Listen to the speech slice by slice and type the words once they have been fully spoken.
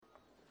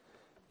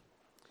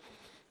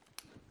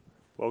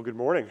Well, good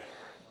morning.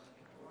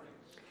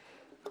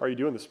 How are you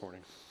doing this morning?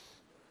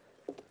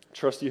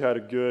 Trust you had a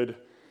good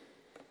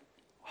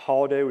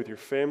holiday with your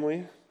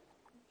family.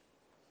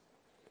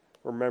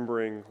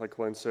 Remembering, like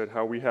Glenn said,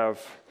 how we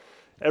have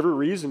every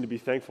reason to be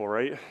thankful,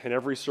 right? In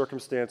every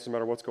circumstance, no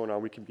matter what's going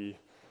on, we can be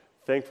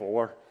thankful,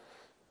 or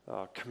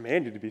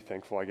commanded to be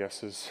thankful, I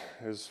guess,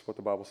 is what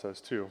the Bible says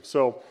too.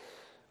 So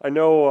I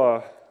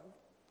know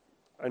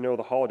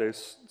the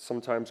holidays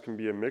sometimes can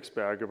be a mixed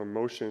bag of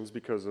emotions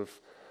because of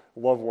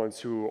loved ones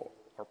who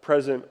are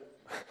present,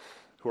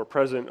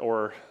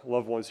 or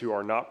loved ones who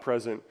are not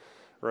present,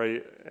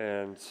 right?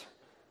 And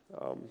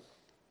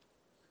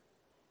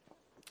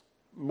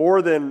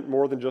more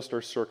than just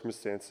our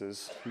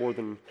circumstances, more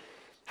than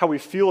how we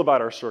feel about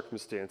our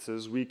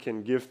circumstances, we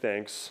can give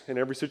thanks in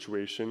every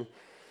situation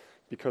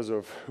because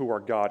of who our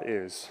God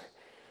is.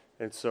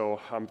 And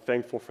so I'm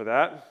thankful for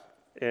that.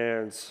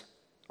 And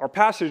our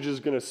passage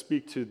is going to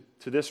speak to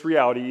this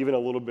reality even a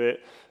little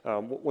bit.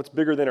 What's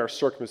bigger than our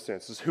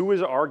circumstances? Who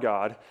is our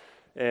God,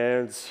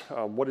 and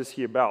what is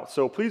He about?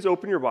 So please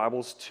open your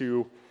Bibles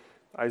to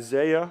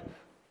Isaiah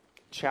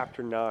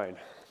chapter 9.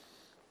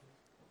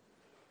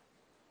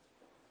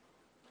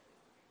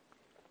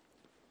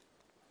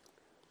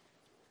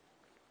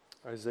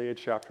 Isaiah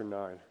chapter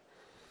 9.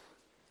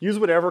 Use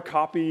whatever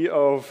copy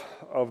of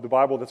the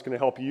Bible that's going to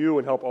help you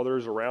and help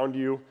others around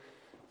you.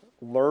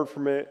 Learn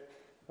from it.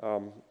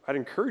 I'd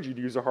encourage you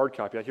to use a hard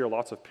copy. I hear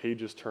lots of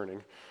pages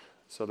turning,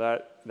 so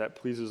that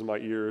pleases my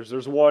ears.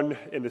 There's one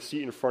in the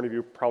seat in front of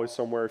you, probably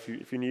somewhere.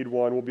 If you need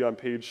one, we'll be on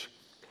page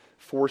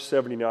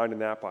 479 in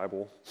that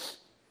Bible.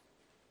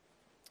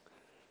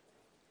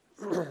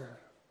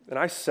 And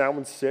I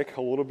sound sick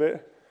a little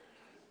bit.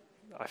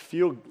 I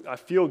feel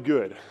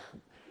good.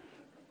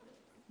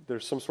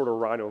 There's some sort of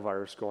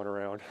rhinovirus going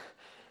around.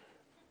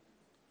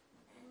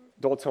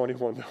 Don't tell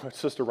anyone, though.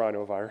 It's just a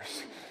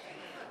rhinovirus.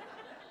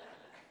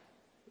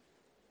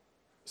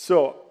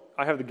 So,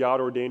 I have the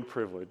God-ordained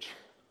privilege,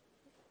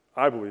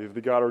 I believe, the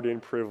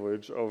God-ordained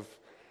privilege of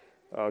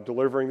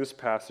delivering this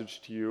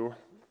passage to you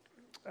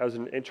as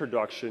an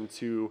introduction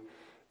to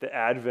the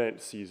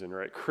Advent season,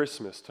 right?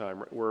 Christmas time.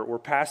 Right? We're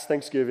past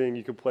Thanksgiving.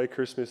 You can play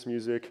Christmas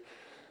music.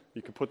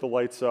 You can put the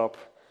lights up.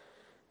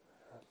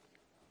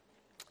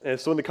 And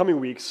so in the coming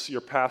weeks,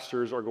 your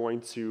pastors are going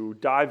to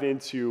dive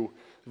into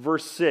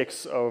verse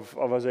 6 of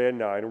Isaiah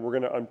 9, and we're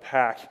going to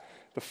unpack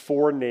the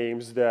four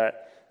names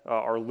that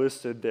are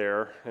listed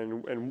there,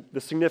 and the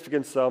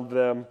significance of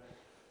them.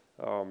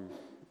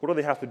 What do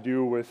they have to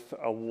do with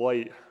a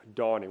light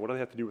dawning? What do they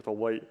have to do with a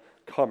light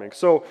coming?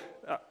 So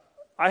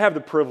I have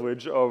the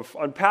privilege of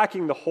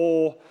unpacking the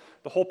whole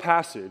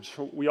passage.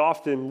 We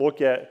often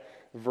look at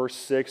verse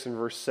 6 and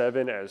verse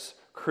 7 as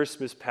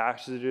Christmas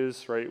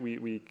passages, right?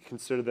 We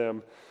consider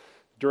them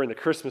during the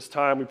Christmas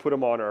time. We put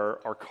them on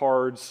our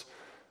cards,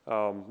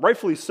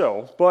 rightfully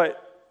so,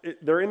 but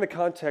they're in the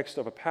context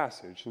of a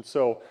passage. And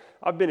so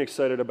I've been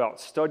excited about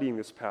studying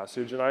this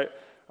passage, and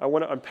I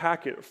want to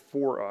unpack it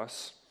for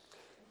us.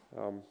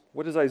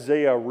 What is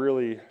Isaiah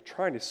really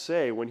trying to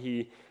say when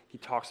he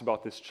talks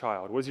about this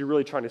child? What is he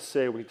really trying to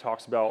say when he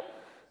talks about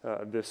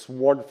this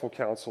wonderful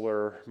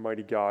counselor,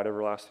 mighty God,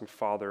 everlasting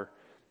Father,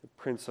 the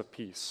Prince of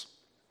Peace?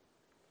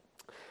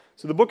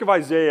 So the book of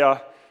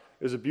Isaiah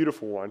is a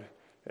beautiful one,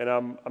 and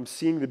I'm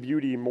seeing the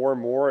beauty more and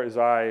more as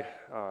I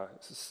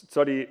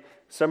study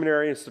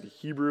seminary and study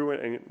Hebrew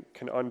and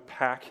can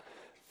unpack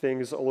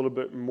things a little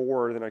bit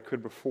more than I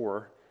could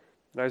before.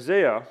 And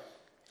Isaiah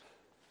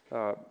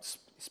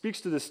speaks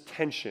to this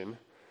tension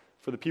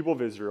for the people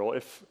of Israel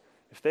if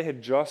they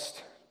had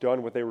just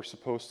done what they were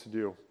supposed to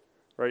do,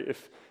 right?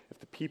 If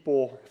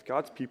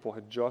God's people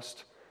had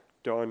just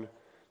done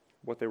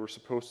what they were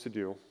supposed to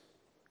do,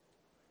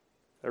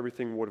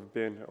 everything would have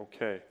been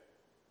okay.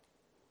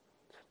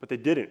 But they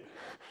didn't.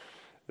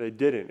 They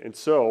didn't. And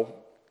so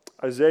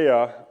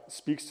Isaiah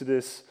speaks to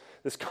this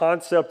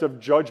concept of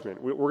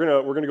judgment. We're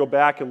gonna go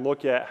back and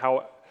look at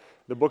how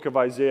the book of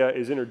Isaiah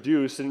is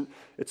introduced, and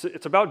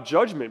it's about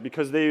judgment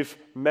because they've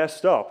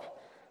messed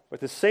up. But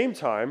at the same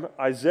time,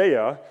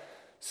 Isaiah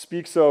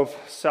speaks of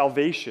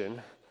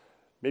salvation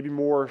maybe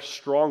more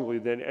strongly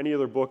than any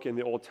other book in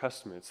the Old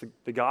Testament. It's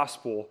the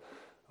gospel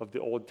of the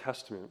Old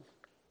Testament.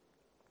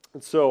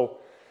 And so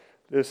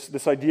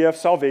this idea of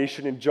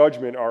salvation and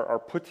judgment are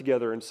put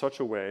together in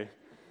such a way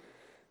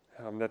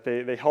that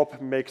they help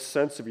make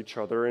sense of each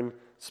other. And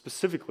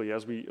specifically,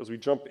 as we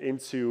jump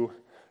into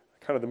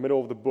kind of the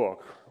middle of the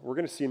book, we're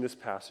going to see in this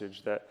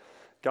passage that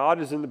God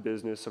is in the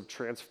business of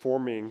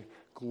transforming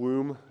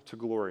gloom to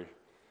glory.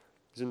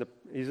 He's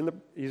in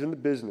the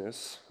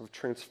business of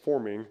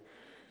transforming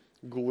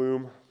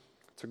gloom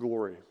to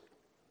glory.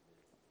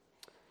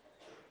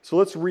 So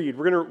let's read.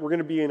 We're going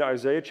to be in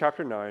Isaiah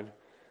chapter 9,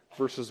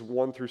 verses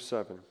 1 through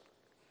 7.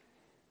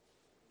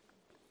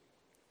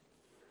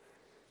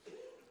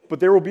 But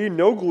there will be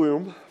no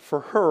gloom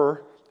for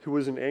her who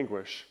is in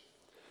anguish.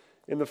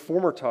 In the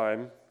former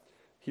time,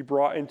 he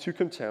brought into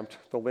contempt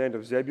the land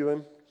of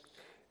Zebulun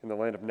and the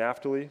land of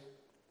Naphtali.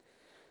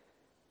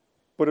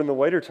 But in the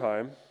later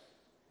time,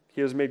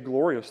 He has made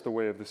glorious the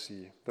way of the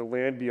sea, the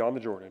land beyond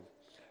the Jordan,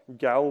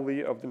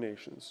 Galilee of the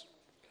nations.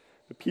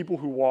 The people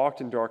who walked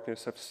in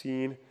darkness have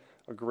seen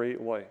a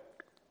great light.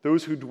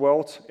 Those who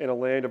dwelt in a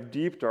land of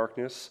deep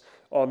darkness,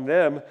 on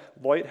them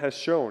light has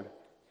shone.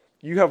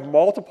 You have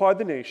multiplied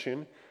the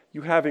nation,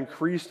 you have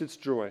increased its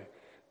joy.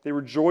 They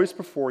rejoice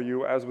before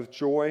you as with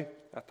joy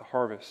at the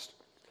harvest,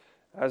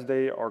 as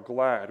they are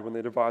glad when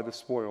they divide the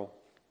spoil.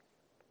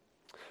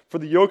 For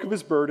the yoke of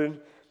his burden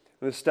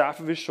and the staff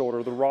of his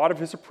shoulder, the rod of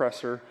his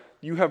oppressor,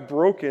 you have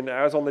broken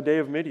as on the day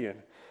of Midian.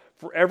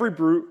 For every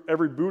boot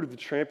of the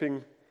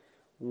tramping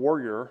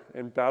warrior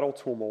and battle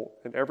tumult,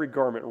 and every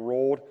garment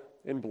rolled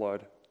in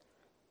blood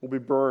will be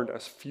burned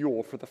as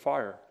fuel for the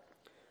fire.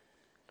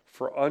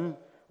 For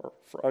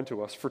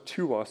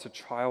to us a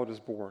child is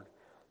born,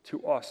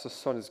 to us a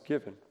son is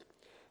given,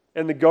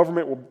 and the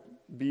government will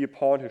be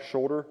upon his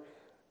shoulder,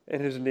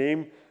 and his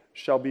name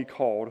shall be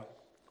called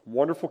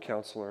Wonderful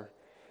Counselor,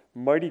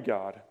 Mighty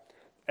God,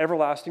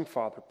 Everlasting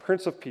Father,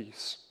 Prince of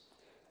Peace.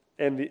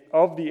 And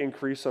of the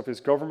increase of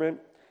his government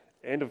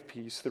and of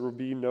peace there will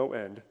be no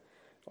end,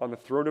 on the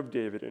throne of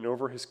David and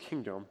over his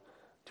kingdom,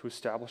 to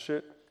establish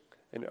it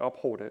and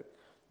uphold it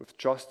with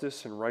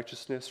justice and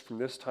righteousness from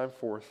this time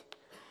forth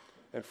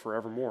and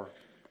forevermore.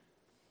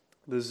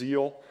 The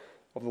zeal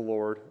of the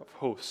Lord of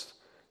hosts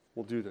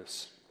will do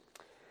this.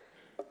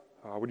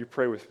 Would you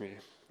pray with me?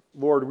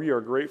 Lord, we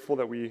are grateful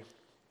that we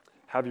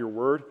have your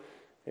word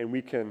and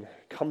we can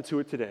come to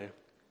it today.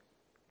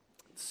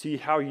 See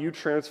how you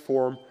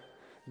transform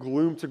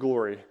gloom to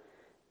glory.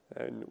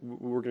 And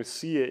we're going to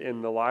see it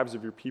in the lives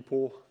of your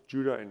people,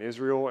 Judah and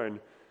Israel, and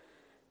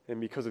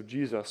because of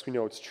Jesus, we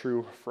know it's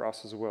true for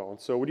us as well. And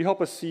so would you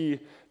help us see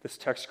this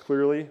text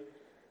clearly?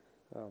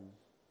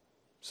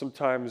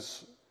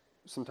 Sometimes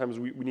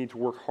we need to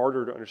work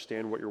harder to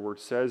understand what your word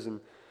says,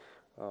 and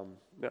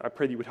I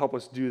pray that you would help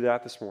us do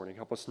that this morning.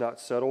 Help us not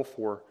settle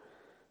for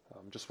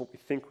just what we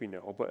think we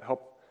know, but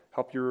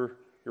help your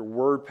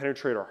word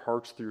penetrate our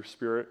hearts through your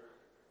Spirit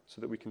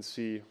so that we can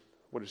see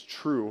what is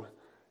true,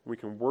 and we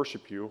can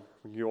worship you.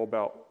 We know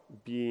about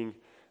being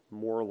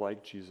more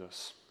like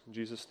Jesus. In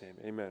Jesus' name,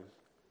 amen.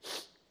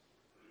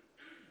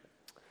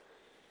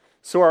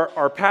 So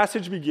our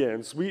passage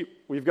begins.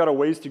 We've got a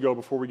ways to go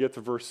before we get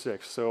to verse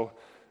 6, so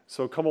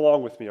come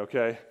along with me,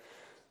 okay?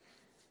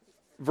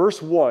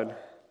 Verse 1,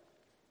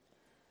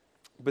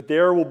 but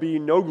there will be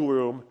no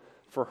gloom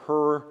for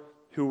her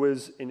who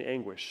is in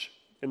anguish.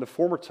 In the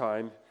former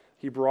time,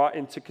 he brought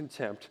into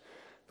contempt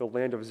the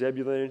land of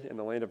Zebulun and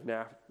the land of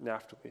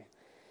Naphtali.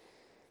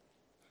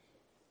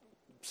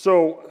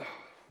 So,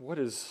 what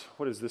is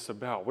this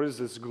about? What is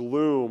this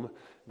gloom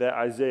that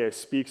Isaiah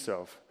speaks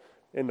of?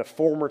 In the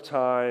former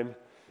time,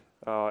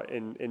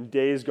 in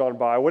days gone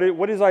by.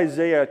 What is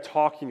Isaiah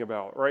talking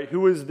about, right?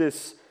 Who is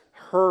this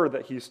her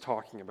that he's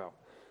talking about?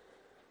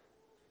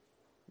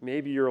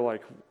 Maybe you're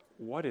like,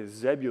 what is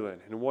Zebulun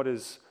and what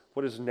is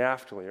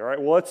Naphtali? All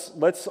right, well,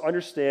 let's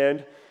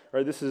understand.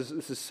 Right, this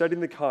is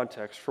setting the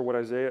context for what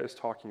Isaiah is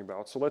talking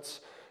about. So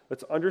let's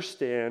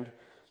understand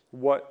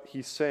what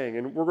he's saying,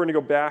 and we're going to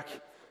go back.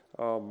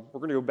 We're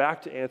going to go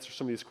back to answer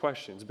some of these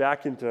questions,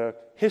 back into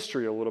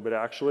history a little bit,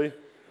 actually.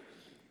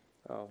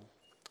 I'm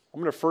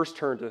going to first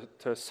turn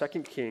to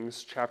 2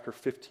 Kings chapter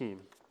 15.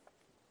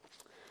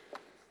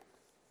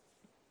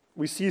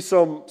 We see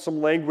some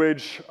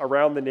language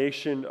around the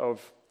nation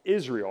of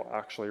Israel,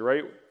 actually,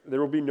 right? There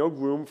will be no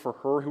gloom for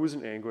her who is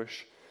in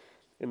anguish.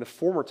 In the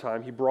former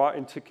time, he brought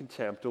into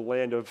contempt the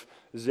land of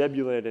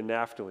Zebulun and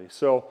Naphtali.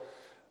 So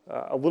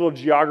a little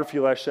geography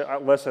lesson. I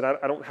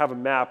don't have a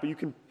map, but you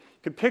can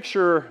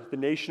picture the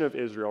nation of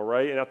Israel,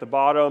 right? And at the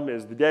bottom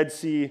is the Dead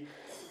Sea,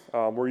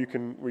 where you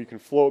can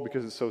float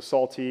because it's so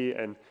salty,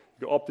 and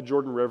you go up the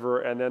Jordan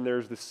River, and then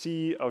there's the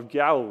Sea of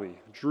Galilee.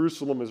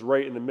 Jerusalem is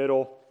right in the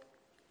middle.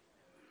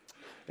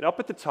 And up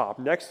at the top,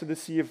 next to the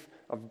Sea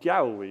of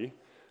Galilee,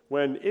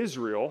 when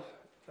Israel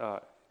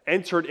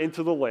entered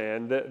into the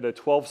land, the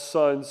 12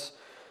 sons,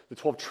 the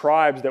 12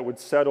 tribes that would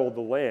settle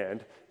the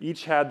land,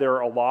 each had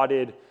their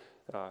allotted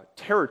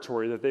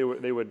territory that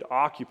they would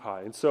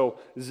occupy. And so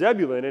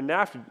Zebulun and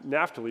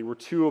Naphtali were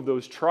two of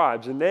those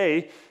tribes, and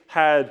they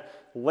had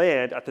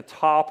land at the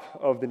top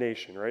of the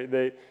nation, right?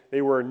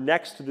 They were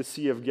next to the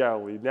Sea of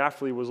Galilee.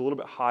 Naphtali was a little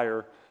bit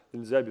higher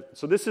than Zebulun.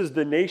 So this is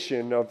the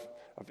nation of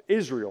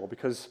Israel,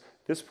 because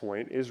at this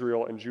point,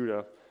 Israel and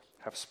Judah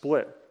have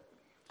split.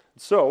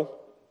 So,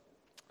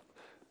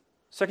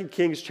 2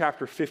 Kings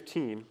chapter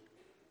 15,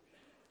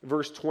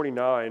 verse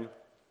 29,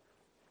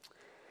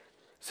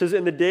 says,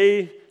 in the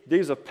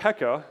days of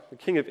Pekah, the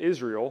king of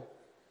Israel,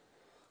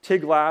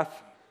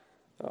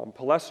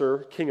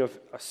 Tiglath-Pileser, king of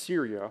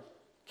Assyria,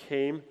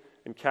 came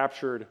and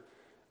captured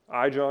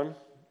Ijon,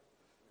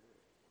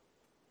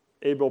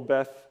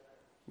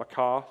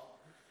 Abel-Beth-Maachah,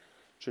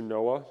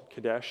 Genoa,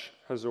 Kadesh,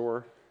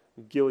 Hazor,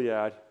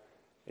 Gilead,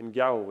 and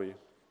Galilee,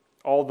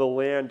 all the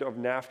land of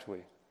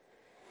Naphtali.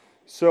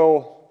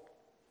 So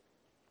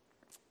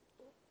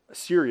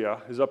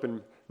Assyria is up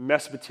in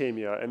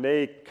Mesopotamia, and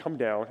they come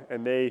down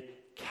and they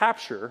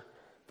capture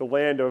the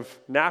land of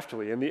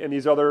Naphtali and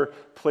these other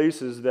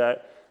places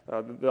that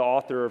the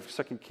author of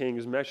 2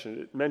 Kings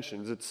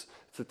mentions. It's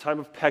the time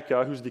of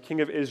Pekah, who's the king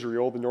of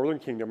Israel, the northern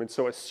kingdom. And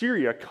so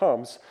Assyria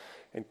comes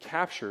and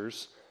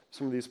captures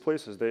some of these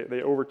places.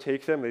 They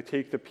overtake them. They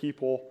take the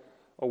people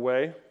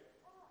away.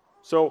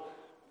 So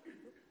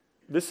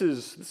this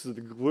is the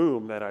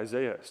gloom that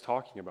Isaiah is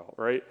talking about,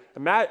 right?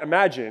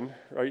 Imagine,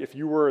 right, if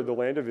you were the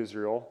land of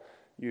Israel,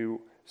 you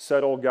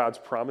settle God's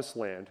promised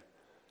land,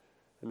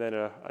 and then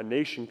a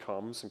nation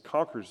comes and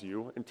conquers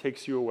you and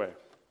takes you away.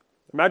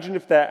 Imagine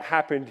if that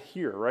happened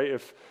here, right?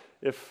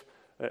 If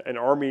an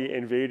army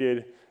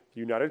invaded the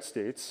United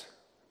States,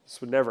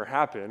 this would never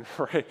happen,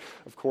 right?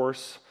 Of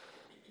course.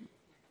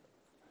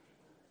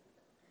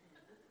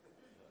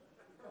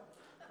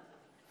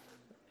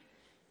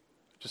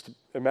 Just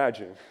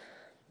imagine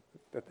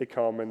that they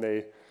come and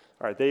they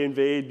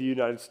invade the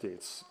United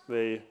States.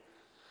 They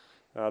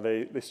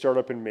start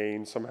up in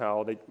Maine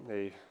somehow.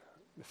 They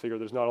figure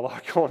there's not a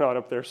lot going on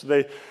up there, so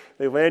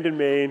they land in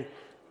Maine.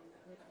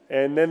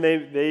 And then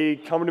they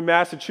come to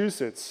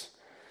Massachusetts,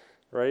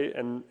 right?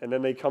 And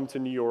then they come to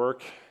New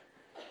York,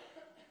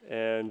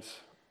 and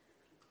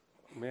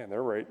man,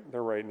 they're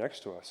right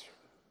next to us.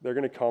 They're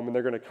going to come and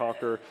they're going to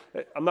conquer.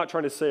 I'm not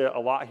trying to say a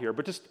lot here,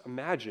 but just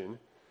imagine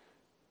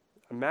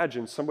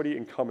somebody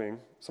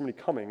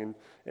coming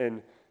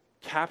and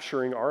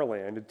capturing our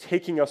land and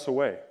taking us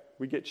away.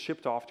 We get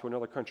shipped off to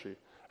another country.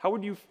 How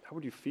would you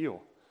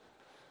feel?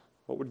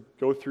 What would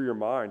go through your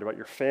mind about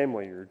your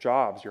family, your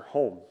jobs, your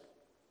home?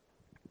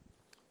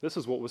 This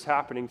is what was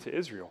happening to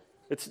Israel.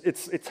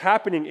 It's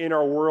happening in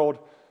our world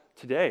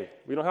today.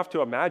 We don't have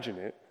to imagine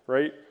it,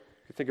 right?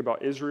 We could think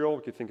about Israel.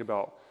 We could think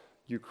about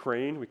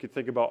Ukraine. We could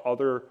think about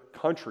other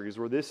countries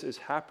where this is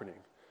happening.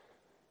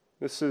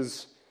 This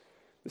is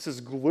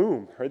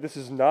gloom, right? This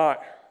is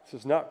not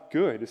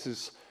good. This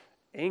is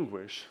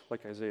anguish,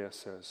 like Isaiah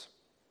says.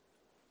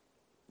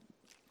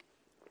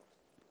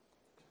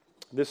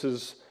 This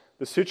is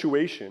the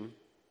situation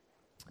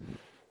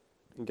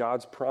in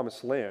God's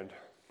promised land.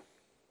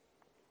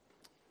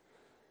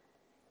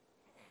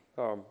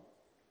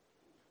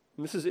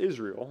 This is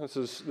Israel. This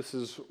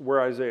is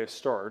where Isaiah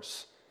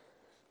starts.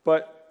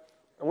 But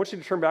I want you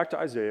to turn back to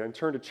Isaiah and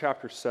turn to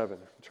chapter 7.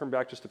 Turn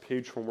back just a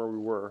page from where we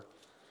were.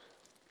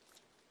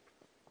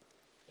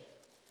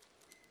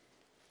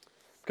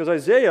 Because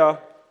Isaiah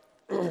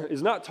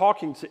is not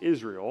talking to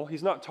Israel.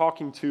 He's not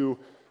talking to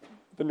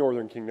the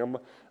northern kingdom.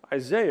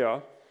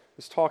 Isaiah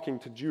is talking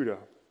to Judah.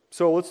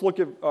 So let's look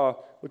at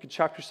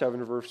chapter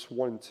 7, verse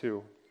 1 and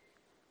 2.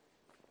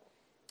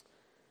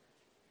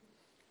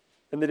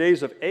 In the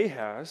days of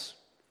Ahaz,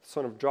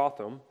 son of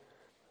Jotham,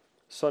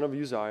 son of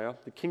Uzziah,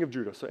 the king of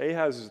Judah. So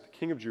Ahaz is the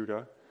king of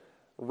Judah.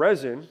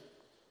 Rezin,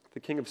 the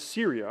king of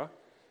Syria,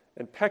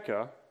 and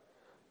Pekah,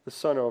 the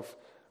son of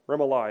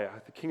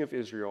Remaliah, the king of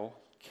Israel,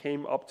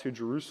 came up to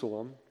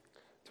Jerusalem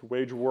to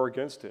wage war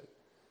against it,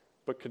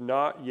 but could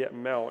not yet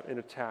mount an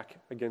attack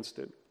against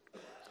it.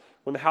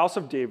 When the house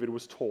of David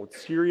was told,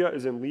 Syria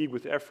is in league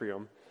with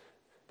Ephraim,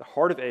 the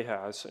heart of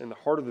Ahaz and the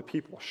heart of the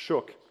people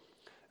shook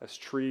as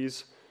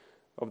trees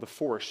of the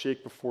forest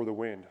shake before the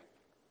wind.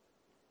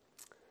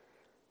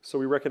 So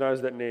we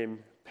recognize that name,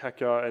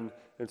 Pekah,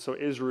 and so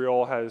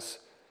Israel has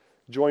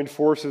joined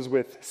forces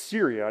with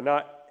Syria,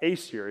 not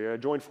Assyria,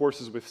 joined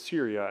forces with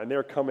Syria, and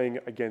they're coming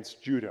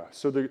against Judah.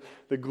 So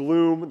the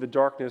gloom, the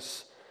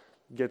darkness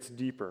gets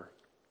deeper.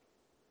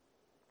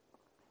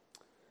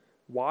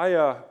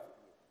 Why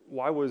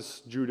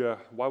was Judah,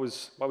 why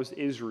was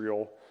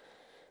Israel,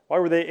 why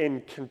were they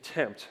in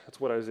contempt? That's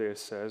what Isaiah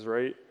says,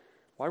 right?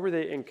 Why were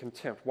they in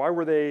contempt? Why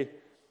were they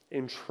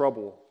in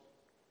trouble?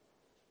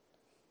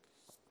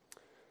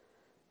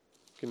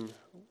 You can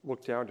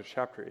look down to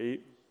chapter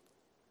 8,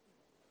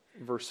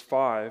 verse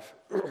 5.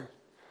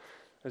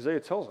 Isaiah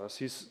tells us,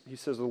 he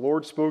says, the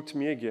Lord spoke to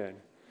me again.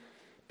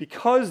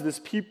 Because this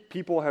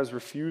people has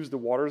refused the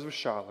waters of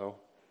Shiloh,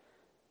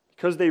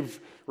 because they've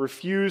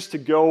refused to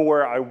go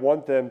where I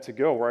want them to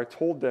go, where I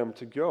told them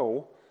to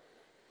go,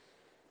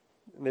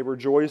 and they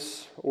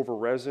rejoice over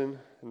Rezin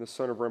and the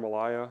son of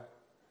Remaliah.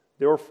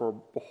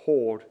 Therefore,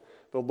 behold,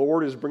 the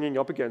Lord is bringing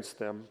up against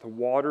them the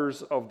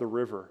waters of the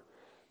river,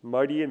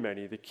 mighty and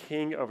many, the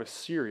king of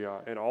Assyria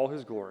in all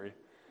his glory.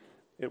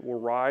 It will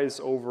rise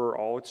over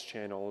all its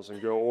channels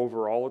and go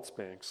over all its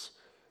banks,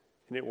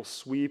 and it will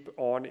sweep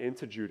on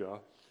into Judah.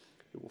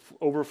 It will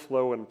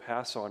overflow and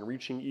pass on,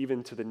 reaching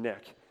even to the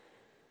neck,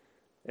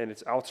 and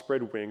its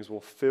outspread wings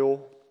will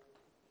fill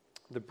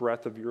the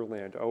breadth of your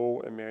land, O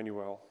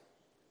Emmanuel.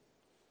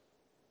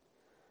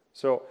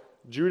 So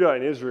Judah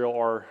and Israel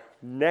are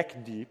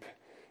neck deep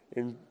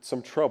in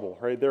some trouble,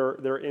 right?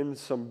 They're in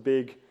some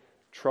big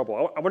trouble.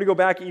 I want to go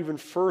back even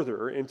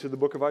further into the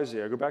book of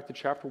Isaiah. Go back to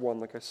chapter 1,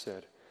 like I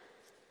said.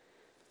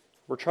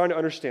 We're trying to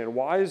understand,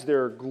 why is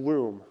there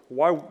gloom?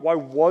 Why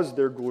was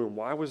there gloom?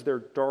 Why was there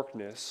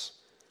darkness?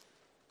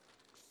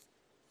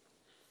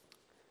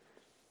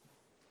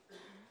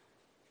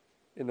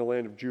 In the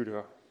land of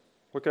Judah.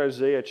 Look at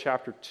Isaiah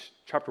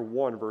chapter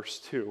 1, verse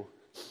 2.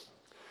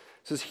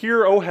 It says,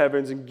 "Hear, O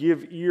heavens, and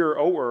give ear,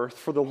 O earth,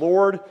 for the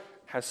Lord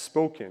has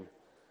spoken.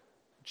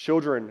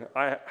 Children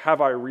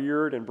have I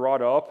reared and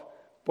brought up,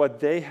 but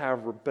they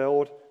have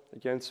rebelled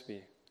against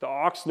me. The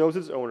ox knows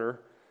its owner,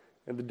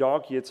 and the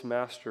donkey its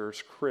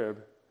master's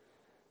crib,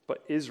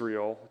 but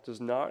Israel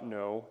does not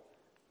know,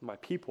 my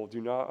people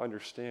do not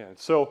understand."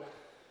 So,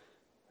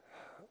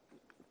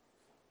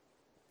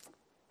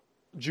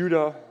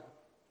 Judah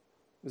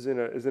is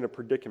in a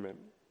predicament.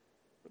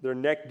 They're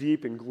neck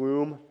deep in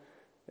gloom,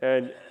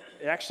 and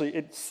actually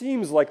it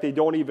seems like they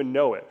don't even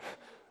know it.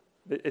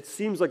 It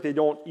seems like they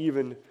don't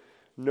even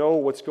know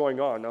what's going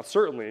on. Now,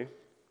 certainly,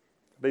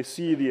 they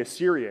see the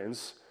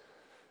Assyrians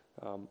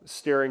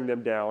staring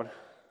them down,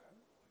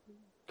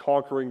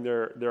 conquering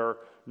their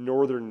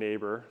northern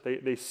neighbor.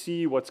 They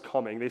see what's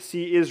coming. They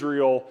see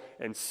Israel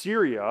and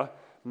Syria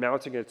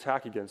mounting an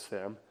attack against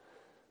them.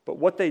 But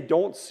what they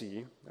don't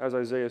see, as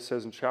Isaiah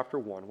says in chapter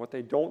 1, what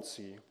they don't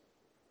see is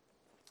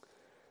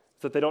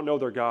that they don't know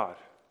their God.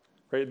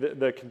 Right?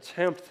 The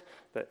contempt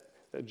that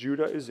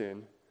Judah is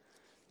in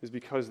is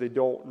because they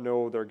don't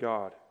know their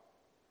God.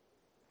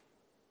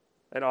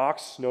 An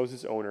ox knows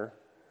its owner.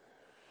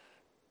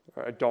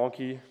 A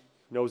donkey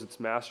knows its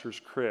master's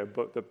crib.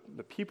 But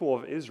the people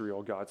of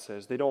Israel, God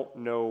says, they don't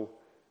know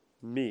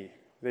me.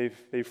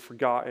 They've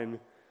forgotten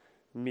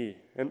me.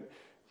 And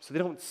so they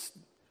don't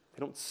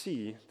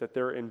see that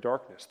they're in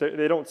darkness.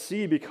 They don't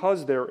see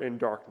because they're in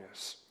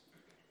darkness.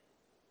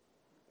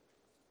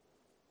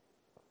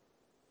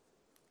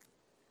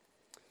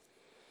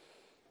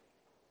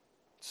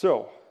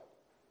 So,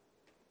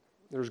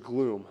 there's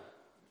gloom.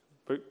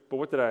 But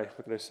what did I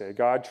say?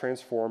 God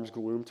transforms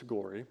gloom to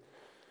glory.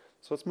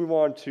 So let's move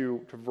on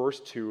to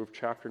verse 2 of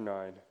chapter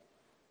 9.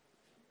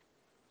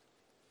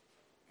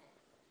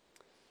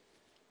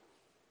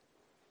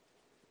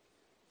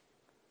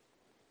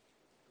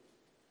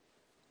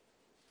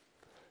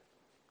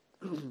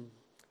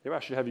 Maybe I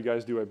should have you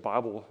guys do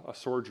a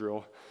sword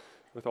drill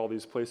with all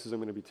these places I'm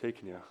going to be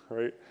taking you,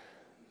 right?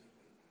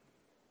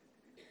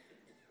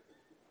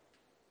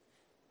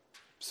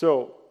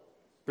 So,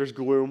 there's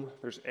gloom,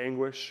 there's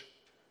anguish,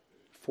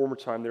 former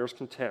time, there's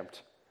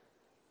contempt.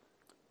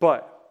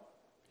 But,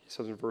 he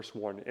says in verse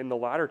 1, in the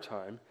latter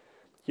time,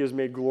 he has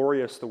made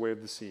glorious the way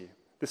of the sea.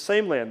 The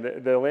same land,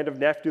 the land of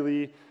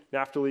Naphtali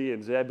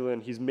and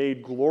Zebulun, he's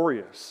made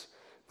glorious.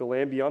 The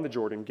land beyond the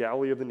Jordan,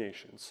 Galilee of the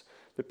nations.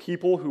 The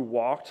people who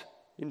walked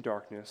in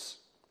darkness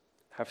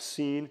have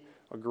seen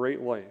a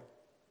great light.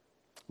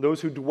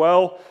 Those who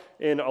dwell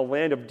in a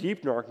land of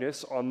deep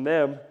darkness, on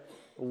them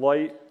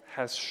light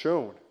has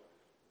shone.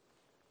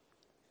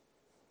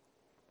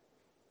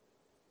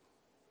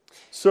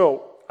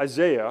 So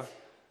Isaiah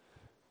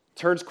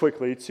turns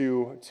quickly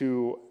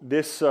to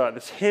this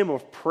hymn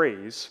of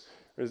praise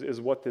is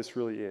what this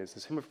really is.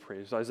 This hymn of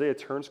praise. Isaiah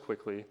turns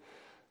quickly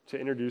to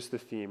introduce the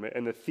theme,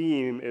 and the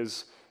theme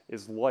is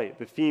light.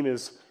 The theme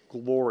is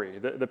glory.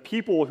 The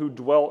people who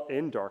dwell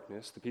in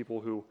darkness, the people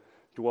who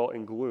dwell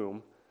in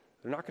gloom,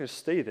 they're not going to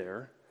stay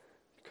there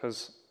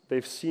because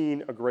they've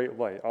seen a great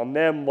light. On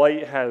them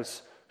light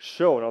has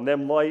shone. On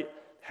them light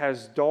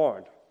has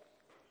dawned.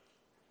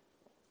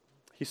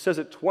 He says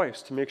it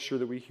twice to make sure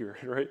that we hear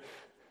it, right?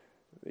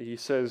 He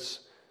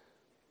says,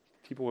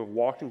 people who have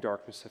walked in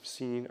darkness have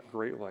seen a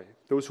great light.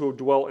 Those who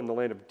dwell in the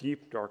land of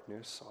deep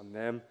darkness, on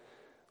them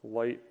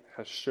light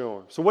has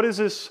shone. So what is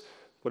this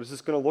going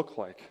to look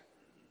like?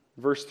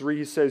 Verse 3,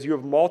 he says, you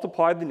have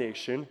multiplied the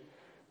nation,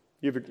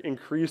 you have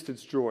increased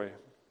its joy.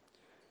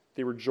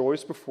 They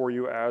rejoice before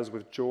you as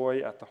with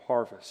joy at the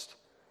harvest,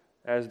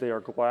 as they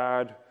are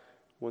glad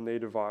when they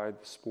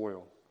divide the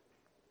spoil.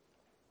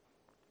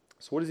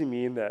 So what does he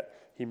mean that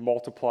he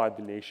multiplied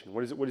the nation?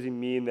 What does he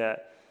mean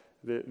that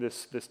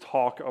this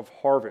talk of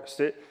harvest?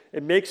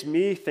 It makes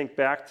me think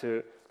back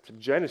to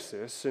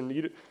Genesis, and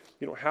you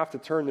don't have to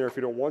turn there if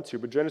you don't want to,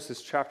 but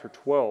Genesis chapter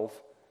 12,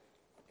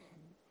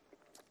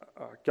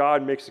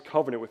 God makes a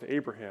covenant with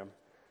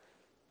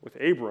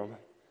Abram,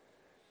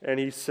 and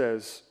he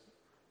says,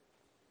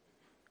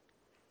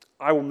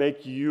 I will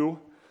make you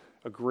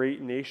a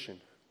great nation.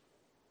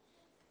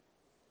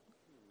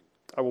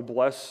 I will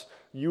bless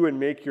you and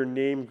make your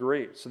name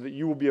great so that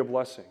you will be a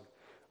blessing.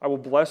 I will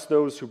bless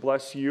those who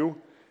bless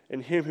you,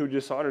 and him who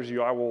dishonors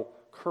you I will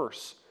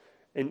curse.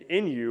 And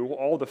in you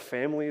all the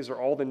families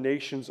or all the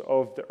nations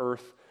of the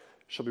earth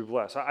shall be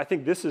blessed. I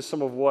think this is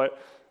some of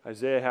what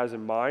Isaiah has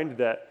in mind,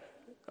 that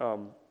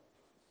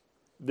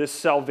this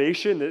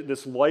salvation,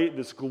 this light,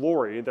 this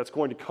glory that's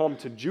going to come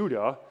to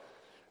Judah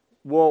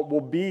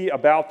will be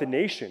about the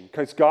nation,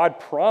 because God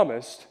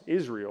promised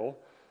Israel,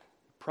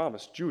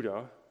 promised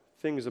Judah,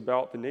 things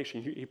about the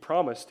nation. He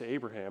promised to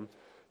Abraham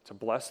to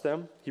bless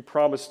them. He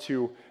promised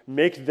to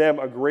make them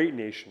a great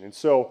nation. And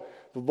so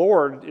the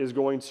Lord is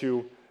going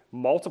to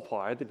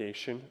multiply the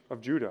nation of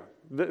Judah.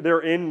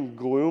 They're in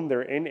gloom,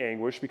 they're in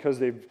anguish because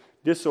they've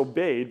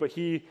disobeyed, but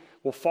he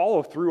will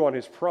follow through on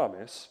his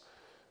promise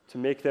to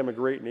make them a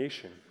great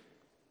nation.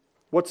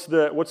 What's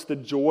the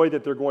joy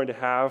that they're going to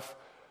have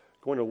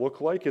going to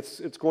look like?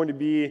 It's going to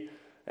be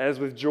as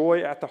with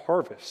joy at the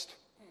harvest.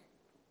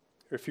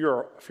 if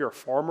you're a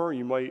farmer,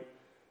 you might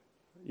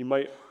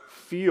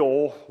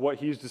feel what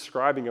he's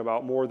describing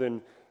about more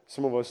than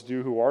some of us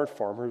do who aren't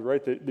farmers,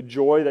 right? The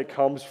joy that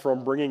comes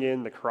from bringing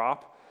in the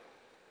crop.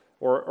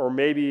 Or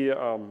maybe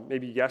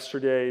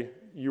yesterday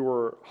you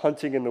were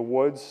hunting in the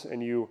woods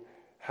and you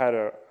had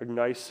a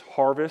nice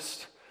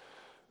harvest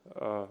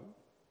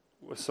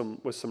with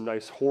some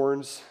nice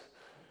horns.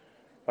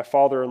 My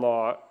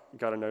father-in-law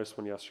got a nice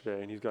one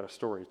yesterday, and he's got a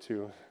story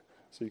too,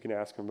 so you can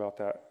ask him about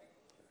that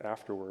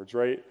afterwards,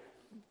 right?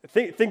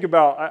 Think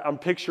about, I'm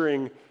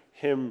picturing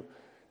him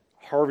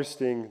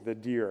harvesting the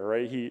deer,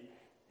 right?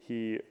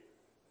 He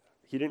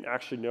didn't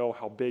actually know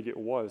how big it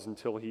was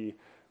until he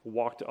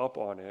walked up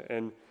on it.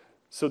 And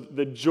so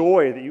the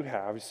joy that you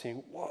have is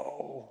saying,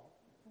 whoa,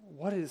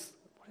 what is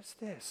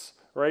this,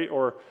 right?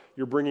 Or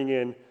you're bringing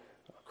in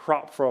a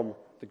crop from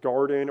the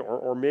garden,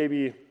 or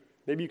maybe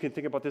you can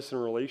think about this in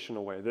a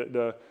relational way.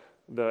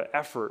 The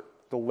effort,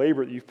 the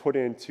labor that you've put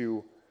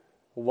into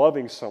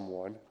loving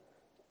someone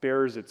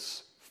bears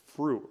its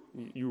fruit.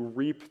 You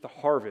reap the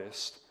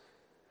harvest,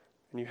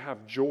 and you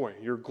have joy.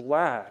 You're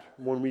glad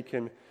when we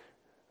can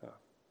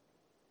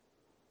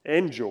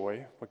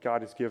enjoy what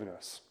God has given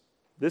us.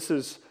 This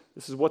is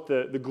what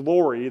the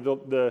glory,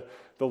 the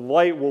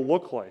light will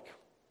look like.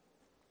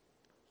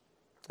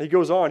 He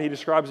goes on, he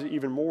describes it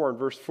even more in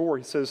verse 4.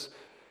 He says,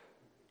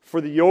 "For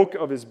the yoke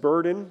of his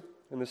burden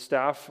and the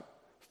staff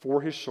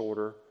for his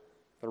shoulder,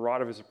 the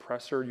rod of his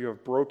oppressor, you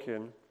have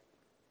broken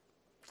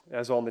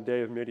as on the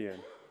day of Midian."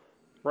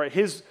 Right?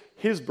 His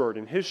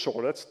burden, his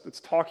shoulder, it's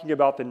talking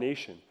about the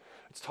nation.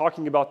 It's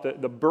talking about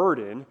the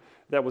burden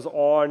that was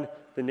on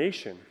the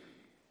nation.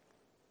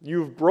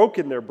 You've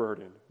broken their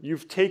burden.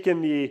 You've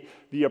taken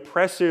the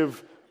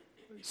oppressive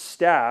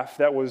staff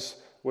that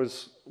was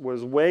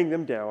weighing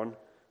them down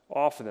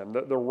off of them.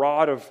 The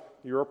rod of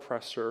your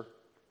oppressor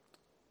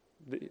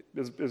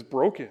is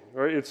broken,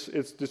 right?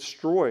 It's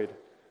destroyed.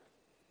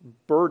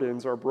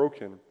 Burdens are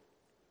broken.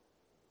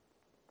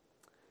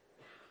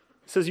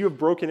 It says you have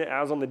broken it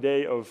as on the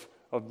day of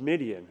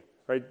Midian,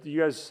 right? Do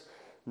you guys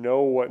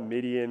know what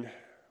Midian,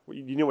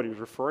 you know what he was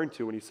referring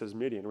to when he says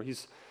Midian? Well,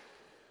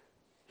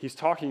 he's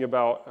talking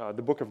about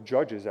the book of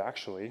Judges,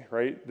 actually,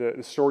 right?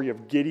 The story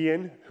of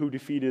Gideon, who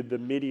defeated the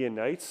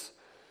Midianites.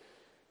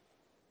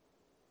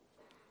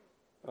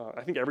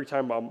 I think every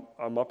time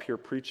I'm up here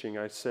preaching,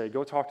 I say,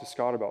 go talk to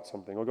Scott about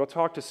something. Or go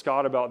talk to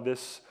Scott about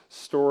this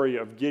story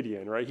of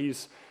Gideon, right?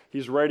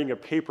 He's writing a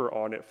paper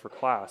on it for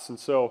class. And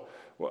so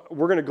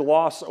we're going to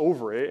gloss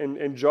over it.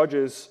 In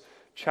Judges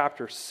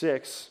chapter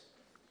 6,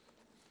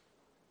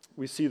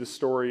 we see the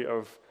story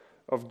of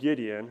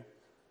Gideon.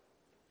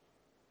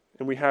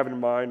 And we have in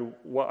mind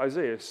what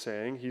Isaiah is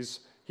saying.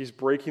 He's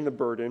breaking the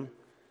burden.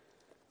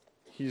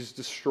 He's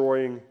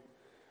destroying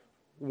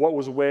what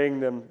was weighing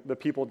the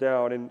people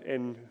down.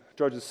 In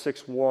Judges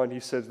 6:1, he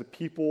says, "The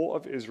people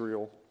of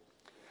Israel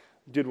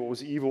did what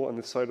was evil in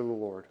the sight of the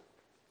Lord.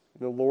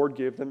 And the Lord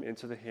gave them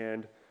into the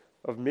hand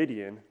of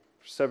Midian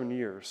for 7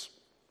 years.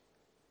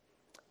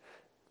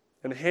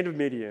 And the hand of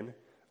Midian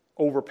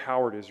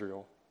overpowered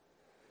Israel.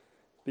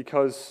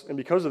 Because of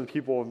the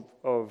people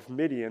of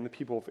Midian, the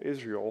people of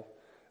Israel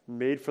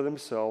made for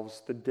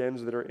themselves the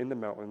dens that are in the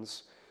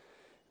mountains,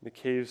 the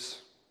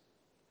caves,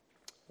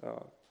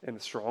 and the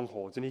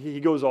strongholds." And he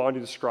goes on to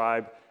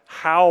describe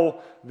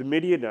how the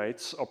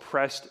Midianites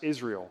oppressed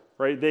Israel,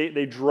 right?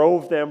 They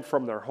drove them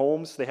from their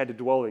homes. They had to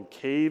dwell in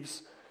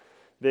caves.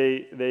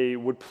 They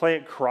would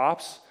plant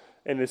crops,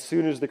 and as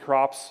soon as the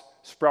crops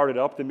sprouted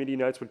up, the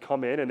Midianites would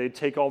come in and they'd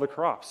take all the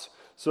crops.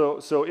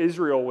 So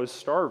Israel was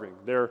starving.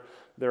 Their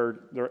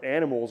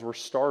animals were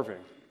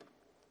starving.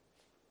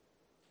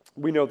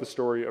 We know the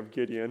story of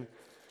Gideon.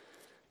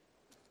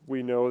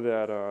 We know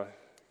that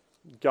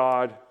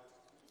God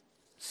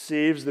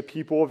saves the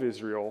people of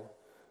Israel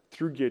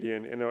through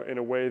Gideon in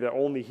a way that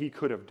only he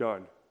could have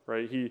done,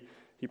 right?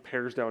 He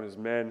pares down his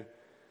men,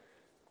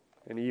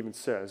 and he even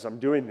says, "I'm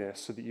doing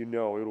this so that you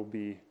know it'll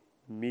be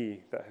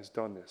me that has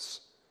done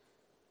this."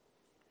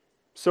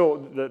 So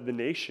the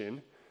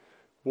nation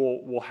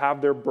will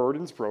have their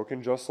burdens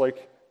broken just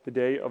like the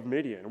day of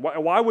Midian.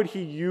 Why would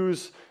he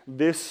use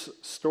this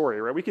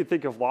story, right? We could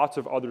think of lots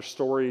of other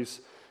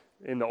stories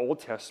in the Old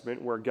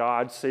Testament where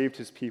God saved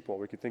his people.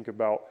 We could think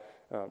about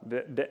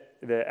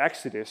the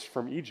Exodus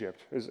from Egypt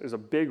is a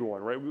big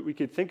one, right? We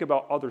could think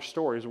about other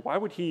stories. Why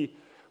would he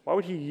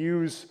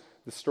use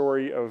the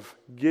story of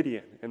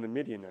Gideon and the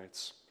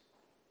Midianites?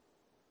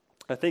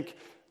 I think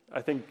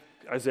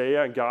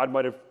Isaiah and God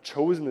might have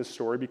chosen this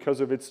story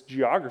because of its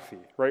geography,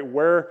 right?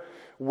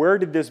 Where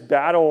did this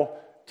battle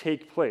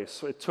take place?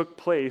 So it took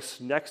place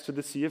next to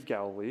the Sea of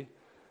Galilee,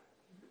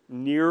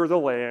 near the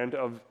land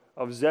of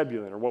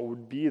Zebulun, or what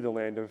would be the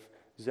land of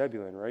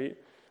Zebulun, right?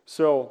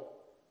 So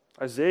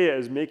Isaiah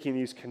is making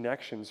these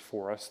connections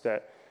for us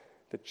that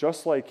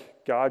just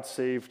like God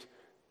saved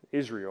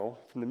Israel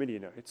from the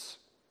Midianites,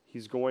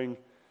 he's going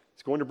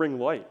to bring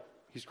light.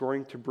 He's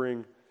going to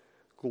bring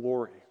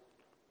glory.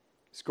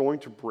 He's going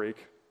to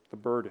break the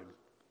burden.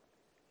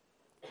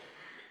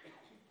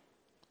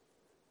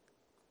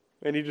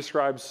 And he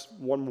describes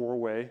one more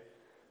way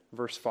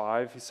Verse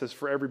 5, he says,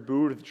 "For every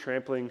boot of the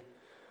trampling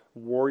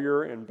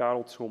warrior and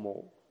battle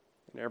tumult,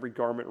 and every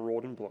garment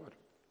rolled in blood,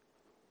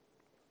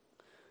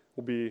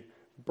 will be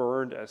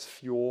burned as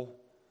fuel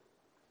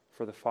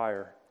for the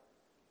fire."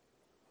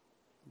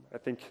 I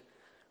think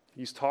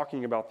he's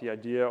talking about the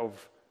idea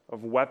of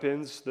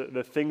weapons,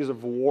 the things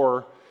of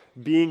war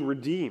being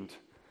redeemed.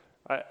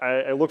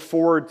 I look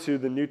forward to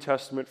the New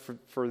Testament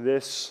for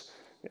this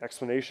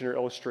explanation or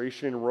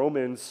illustration. In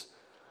Romans,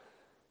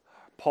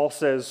 Paul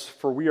says,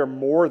 "For we are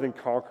more than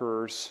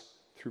conquerors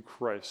through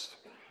Christ."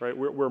 Right?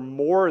 We're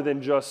more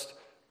than just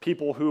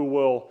people who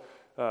will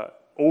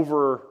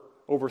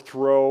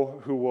overthrow,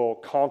 who will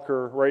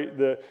conquer. Right?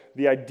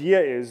 The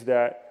idea is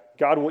that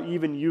God will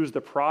even use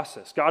the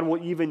process. God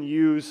will even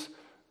use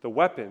the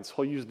weapons.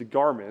 He'll use the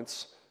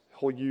garments.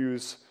 He'll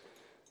use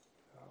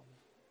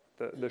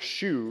the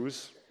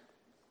shoes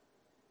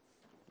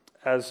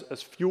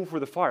as fuel for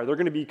the fire. They're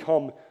going to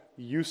become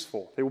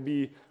useful. They will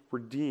be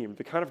redeemed.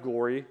 The kind of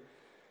glory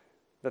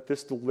that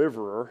this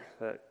deliverer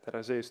that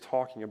Isaiah is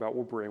talking about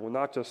will bring will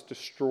not just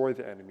destroy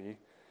the enemy.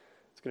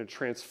 It's going to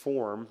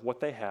transform what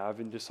they have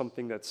into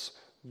something that's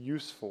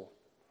useful.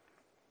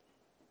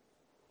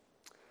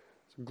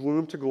 So,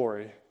 gloom to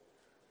glory.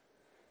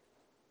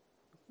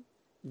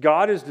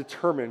 God is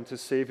determined to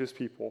save his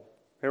people.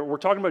 And we're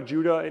talking about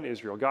Judah and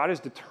Israel. God is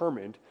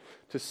determined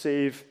to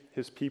save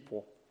his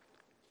people.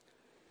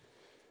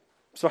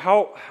 So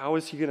how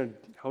is he going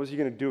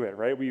to do it,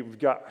 right? We've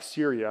got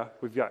Syria,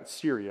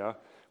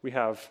 we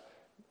have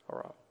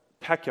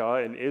Pekah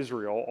in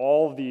Israel,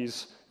 all of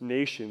these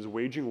nations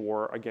waging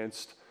war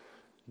against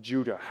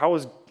Judah. How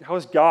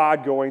is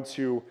God going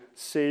to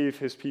save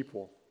his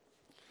people?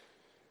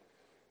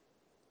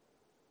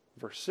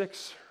 Verse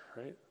 6,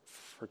 right?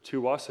 "For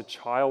to us a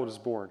child is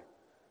born."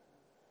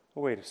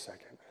 Oh, wait a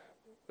second.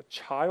 A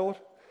child?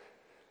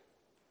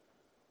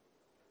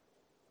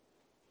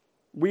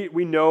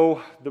 We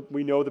know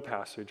the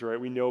passage, right?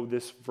 We know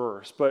this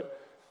verse, but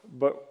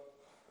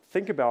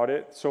think about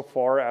it so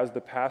far as the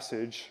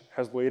passage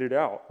has laid it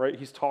out, right?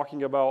 He's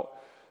talking about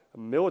a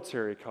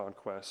military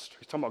conquest.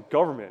 He's talking about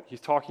government. He's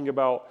talking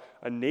about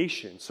a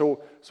nation.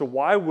 So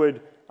why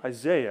would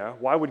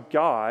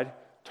God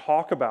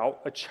talk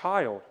about a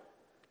child?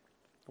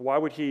 Why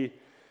would he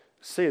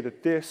say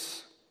that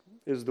this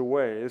is the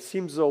way? It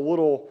seems a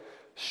little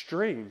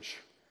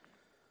strange.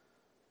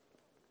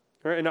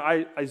 Right? And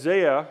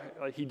Isaiah,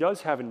 he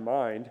does have in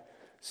mind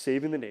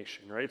saving the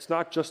nation, right? It's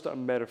not just a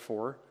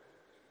metaphor.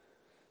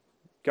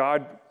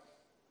 God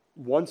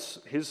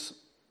wants his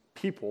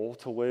people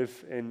to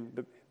live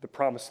in the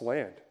promised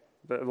land,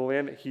 the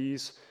land that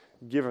he's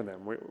given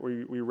them.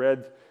 We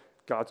read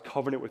God's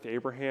covenant with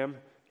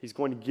Abraham. He's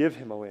going to give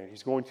him a land.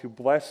 He's going to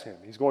bless him.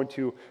 He's going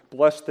to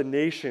bless the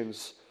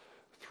nations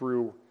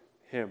through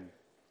him.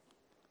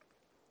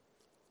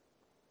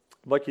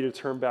 I'd like you to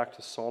turn back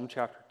to Psalm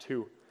chapter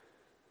 2.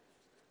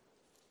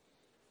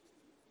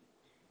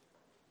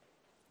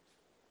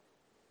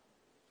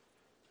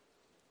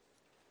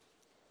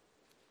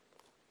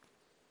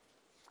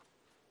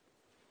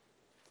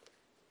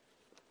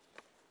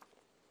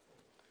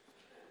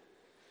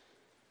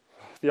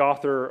 The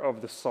author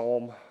of the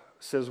psalm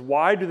says,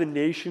 "Why do the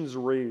nations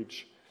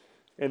rage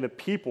and the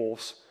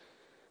peoples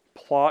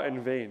plot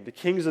in vain? The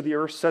kings of the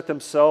earth set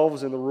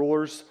themselves and the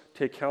rulers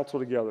take counsel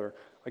together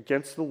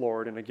against the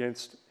Lord and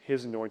against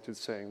his anointed,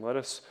 saying, 'Let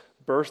us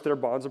burst their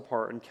bonds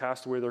apart and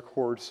cast away their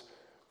cords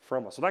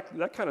from us.'" So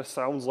that kind of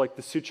sounds like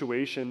the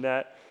situation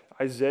that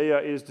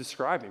Isaiah is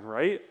describing,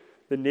 right?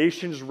 The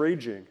nations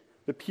raging,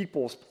 the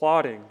peoples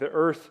plotting,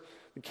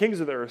 the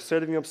kings of the earth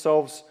setting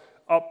themselves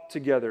up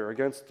together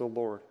against the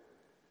Lord.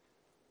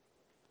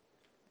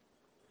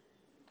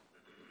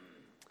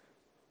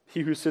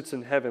 He who sits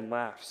in heaven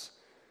laughs.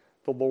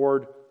 The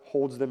Lord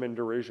holds them in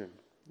derision.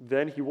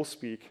 Then he will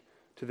speak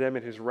to them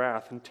in his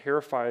wrath and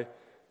terrify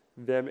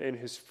them in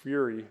his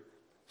fury,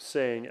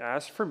 saying,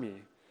 "As for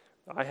me,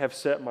 I have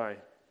set my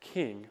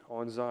king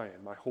on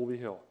Zion, my holy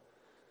hill.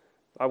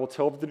 I will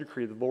tell of the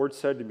decree. The Lord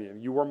said to me,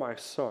 'You are my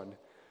son,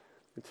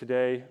 and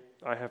today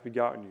I have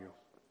begotten you.'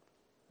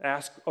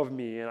 Ask of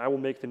me, and I will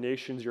make the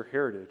nations your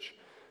heritage,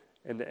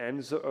 and the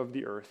ends of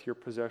the earth your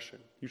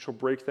possession. You shall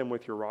break them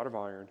with your rod of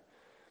iron,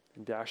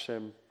 and dash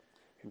them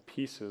in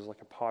pieces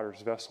like a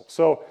potter's vessel."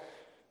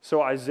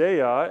 So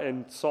Isaiah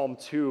and Psalm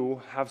 2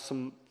 have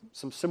some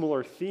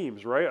similar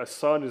themes, right? A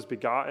son is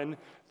begotten,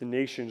 the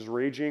nation's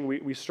raging.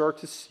 We start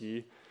to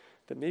see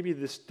that maybe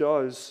this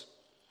does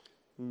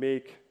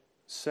make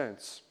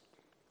sense.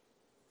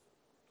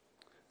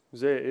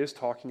 Isaiah is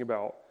talking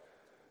about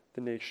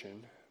the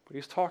nation, but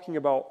he's talking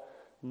about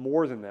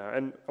more than that.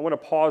 And I want to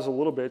pause a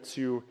little bit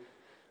to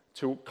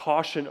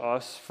caution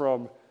us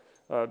from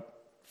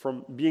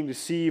being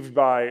deceived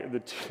by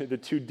the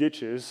two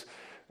ditches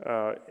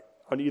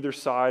on either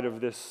side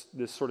of this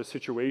sort of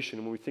situation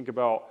when we think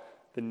about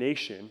the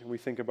nation and we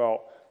think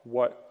about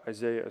what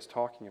Isaiah is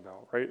talking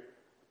about, right?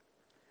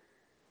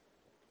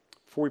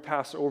 Before we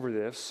pass over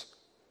this,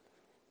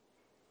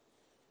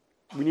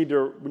 we need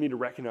to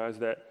recognize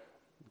that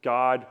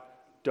God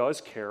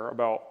does care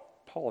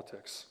about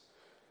politics.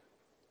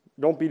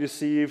 Don't be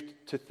deceived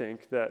to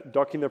think that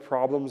ducking the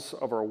problems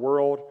of our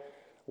world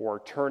or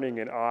turning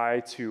an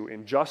eye to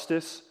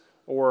injustice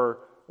or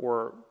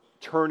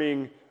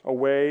turning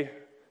away,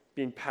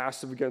 being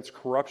passive against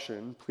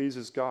corruption,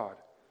 pleases God.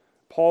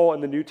 Paul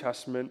in the New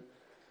Testament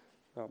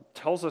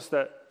tells us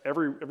that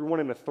everyone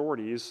in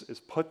authority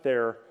is put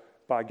there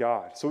by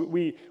God. So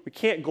we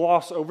can't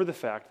gloss over the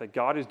fact that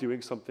God is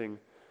doing something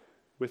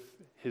with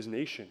his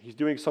nation. He's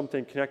doing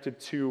something connected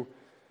to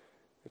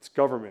its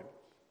government.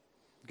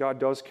 God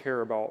does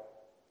care about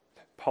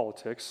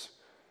politics.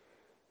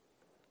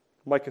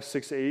 Micah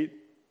 6:8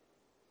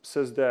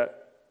 says that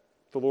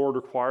the Lord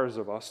requires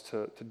of us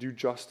to do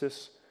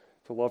justice,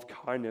 to love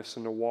kindness,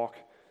 and to walk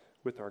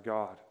with our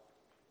God.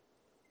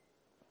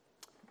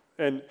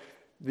 And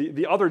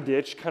the other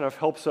ditch kind of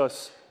helps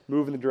us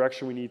move in the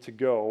direction we need to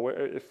go.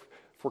 If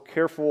we're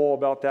careful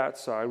about that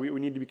side, we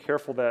need to be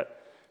careful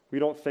that we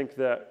don't think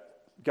that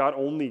God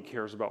only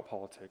cares about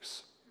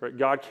politics. Right?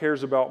 God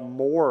cares about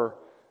more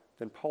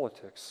than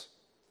politics.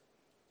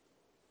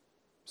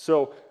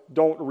 So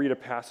don't read a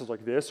passage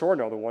like this or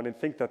another one and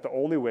think that the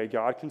only way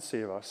God can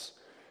save us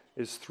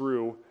is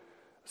through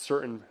a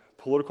certain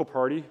political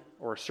party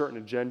or a certain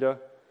agenda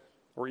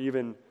or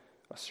even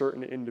a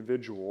certain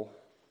individual,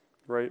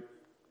 right?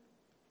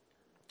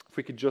 If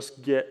we could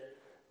just get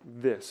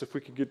this, if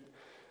we could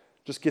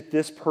just get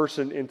this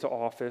person into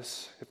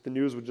office, if the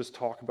news would just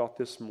talk about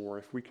this more,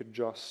 if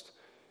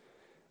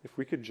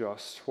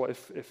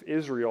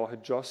Israel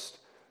had just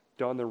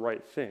done the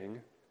right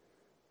thing,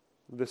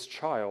 this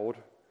child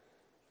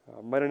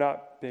might have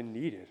not been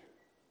needed.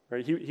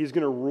 Right? He's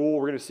going to rule.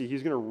 We're going to see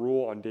he's going to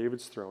rule on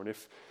David's throne.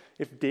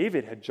 If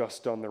David had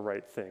just done the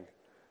right thing,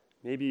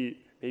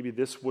 maybe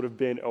this would have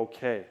been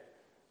okay.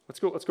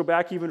 Let's go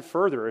back even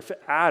further. If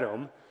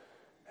Adam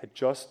had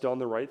just done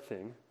the right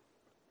thing,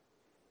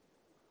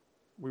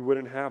 we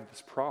wouldn't have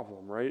this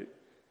problem, right?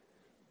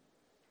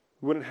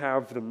 We wouldn't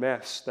have the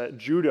mess that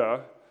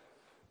Judah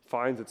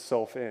finds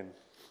itself in.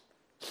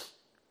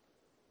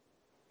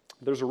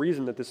 There's a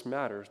reason that this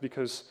matters,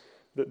 because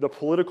the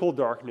political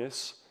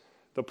darkness,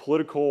 the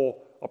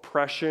political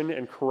oppression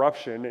and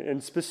corruption,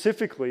 and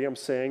specifically I'm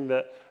saying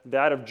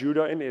that of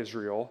Judah and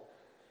Israel,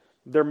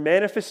 they're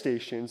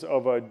manifestations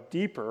of a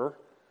deeper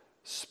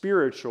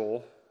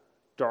spiritual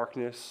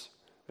darkness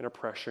and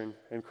oppression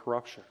and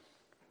corruption.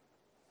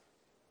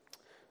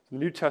 The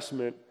New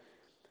Testament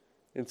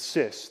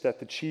insists that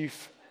the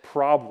chief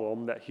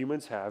problem that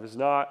humans have is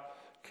not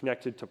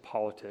connected to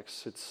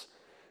politics.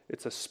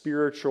 It's a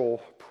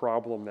spiritual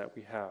problem that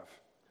we have.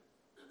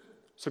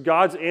 So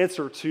God's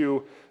answer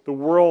to the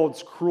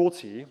world's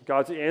cruelty,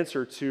 God's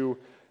answer to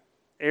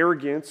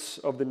arrogance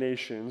of the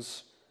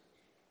nations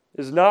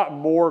is not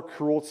more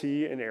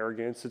cruelty and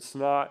arrogance. It's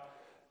not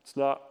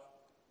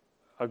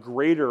a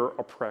greater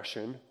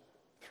oppression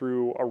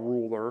through a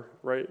ruler,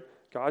 right?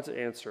 God's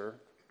answer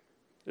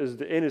is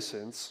the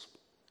innocence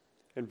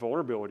and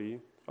vulnerability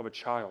of a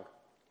child.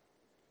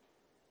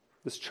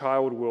 This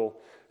child will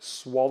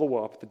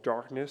swallow up the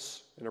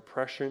darkness and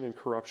oppression and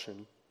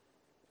corruption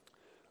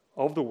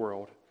of the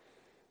world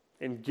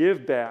and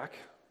give back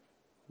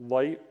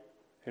light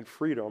and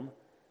freedom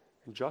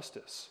and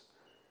justice.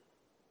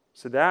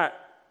 So that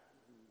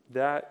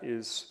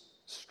is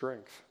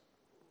strength.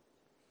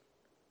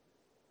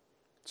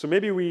 So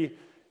maybe we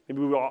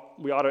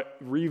ought to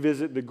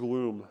revisit the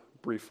gloom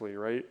briefly,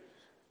 right?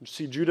 You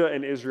see, Judah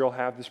and Israel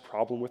have this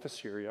problem with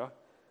Assyria.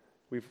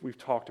 We've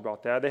talked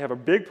about that. They have a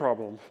big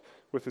problem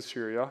with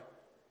Assyria,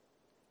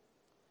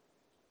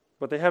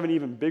 but they have an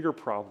even bigger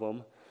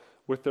problem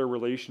with their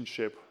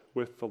relationship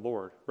with the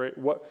Lord, right?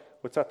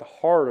 What's at the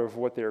heart of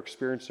what they're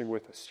experiencing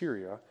with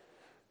Assyria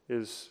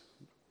is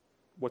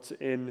what's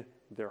in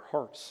their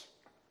hearts.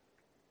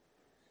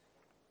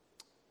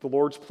 The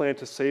Lord's plan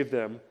to save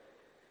them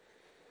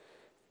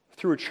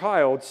through a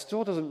child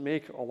still doesn't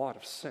make a lot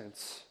of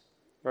sense,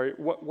 right?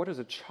 What does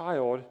a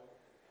child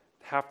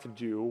have to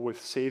do with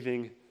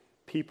saving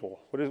people?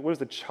 What does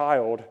the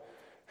child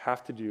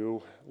have to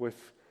do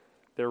with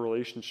their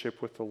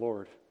relationship with the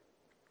Lord?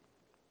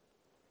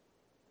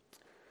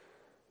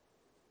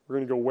 We're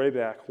going to go way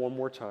back one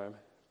more time,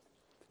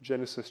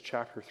 Genesis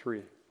chapter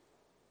 3.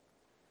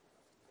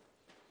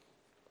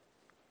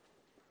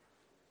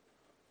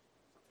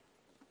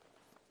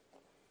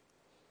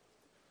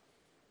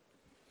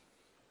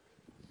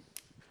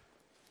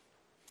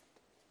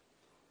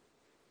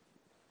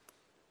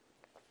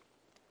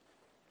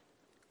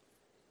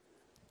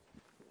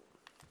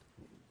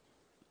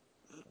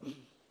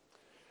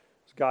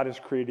 God has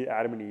created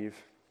Adam and Eve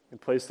and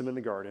placed them in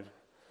the garden.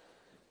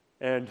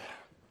 And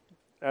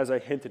as I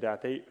hinted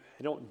at, they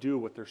don't do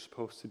what they're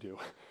supposed to do.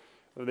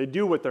 They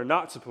do what they're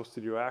not supposed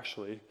to do,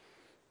 actually.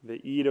 They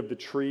eat of the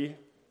tree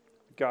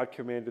God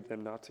commanded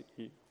them not to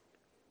eat.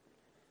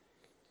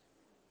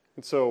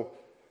 And so,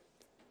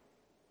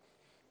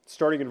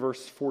 starting in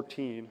verse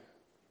 14,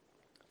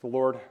 the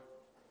Lord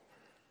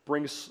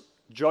brings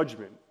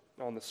judgment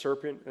on the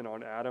serpent and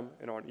on Adam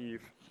and on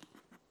Eve.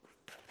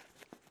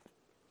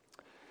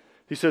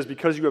 He says,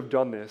 "Because you have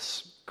done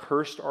this,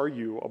 cursed are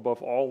you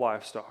above all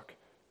livestock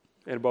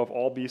and above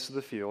all beasts of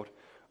the field.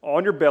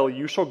 On your belly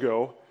you shall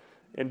go,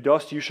 and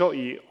dust you shall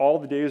eat all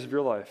the days of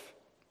your life.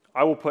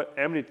 I will put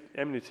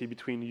enmity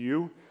between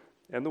you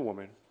and the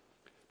woman,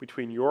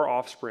 between your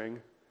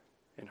offspring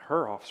and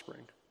her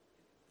offspring.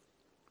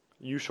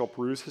 You shall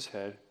bruise his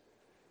head.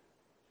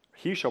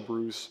 He shall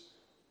bruise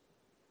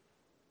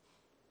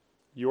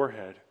your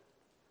head,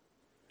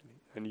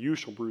 and you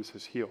shall bruise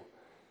his heel.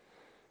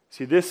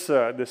 See, this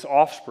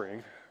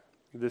offspring,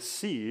 this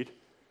seed,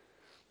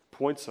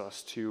 points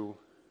us to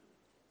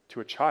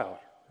a child,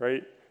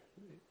 right?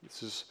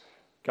 This is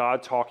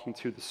God talking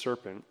to the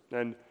serpent,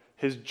 and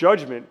his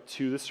judgment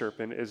to the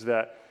serpent is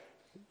that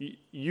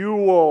you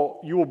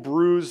will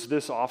bruise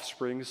this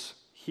offspring's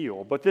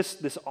heel, but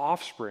this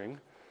offspring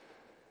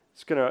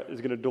is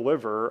gonna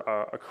deliver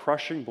a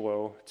crushing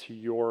blow to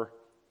your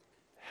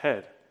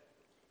head.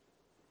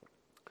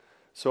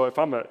 So if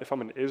I'm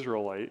an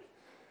Israelite,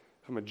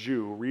 if I'm a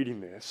Jew reading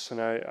this, and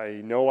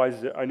I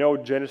know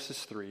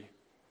Genesis 3,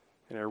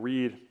 and I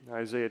read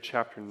Isaiah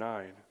chapter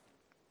 9,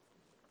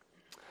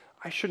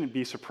 I shouldn't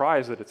be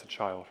surprised that it's a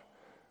child.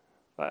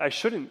 I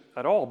shouldn't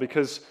at all,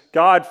 because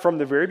God from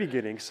the very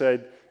beginning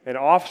said an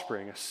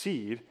offspring, a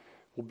seed,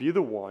 will be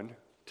the one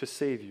to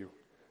save you.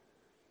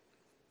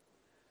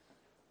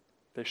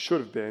 They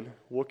should have been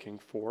looking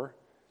for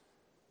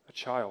a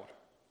child.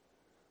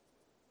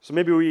 So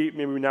maybe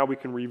now we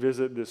can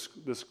revisit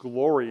this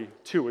glory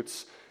too.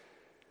 It's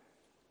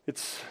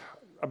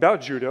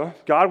about Judah.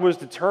 God was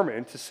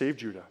determined to save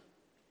Judah,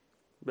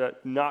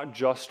 but not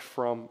just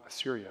from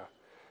Assyria.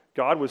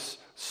 God was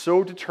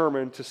so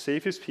determined to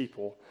save his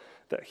people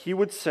that he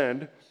would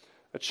send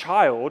a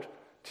child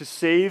to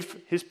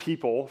save his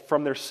people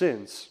from their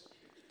sins.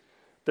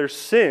 Their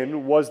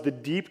sin was the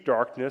deep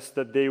darkness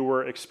that they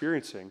were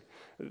experiencing.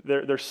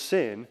 Their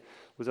sin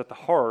was at the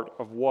heart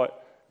of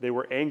what they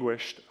were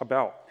anguished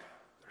about.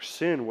 Their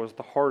sin was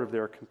the heart of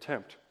their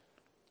contempt.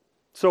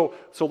 So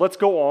let's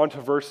go on to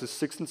verses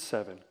 6 and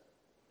 7.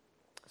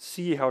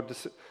 See how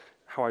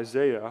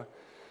Isaiah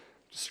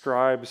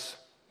describes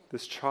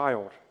this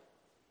child.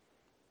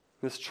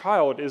 This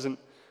child isn't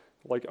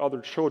like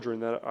other children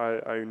that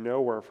I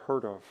know or have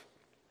heard of.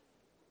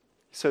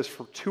 He says,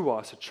 "For to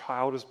us a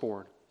child is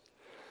born,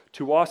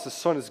 to us a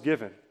son is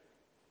given,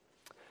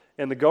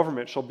 and the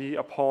government shall be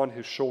upon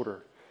his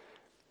shoulder.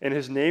 And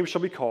his name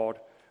shall be called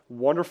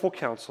Wonderful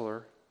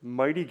Counselor,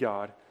 Mighty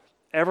God,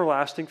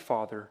 Everlasting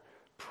Father,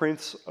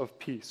 Prince of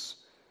Peace.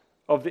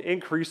 Of the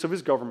increase of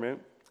his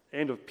government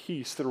and of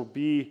peace there will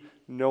be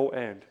no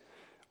end,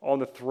 on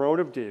the throne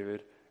of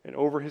David and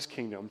over his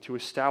kingdom, to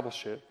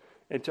establish it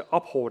and to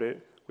uphold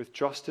it with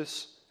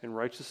justice and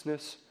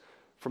righteousness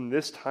from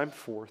this time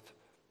forth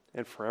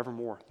and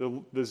forevermore."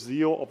 The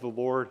zeal of the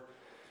Lord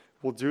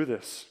will do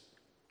this.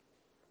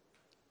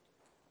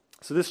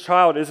 So this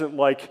child isn't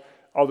like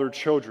other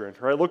children,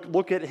 right?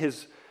 Look at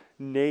his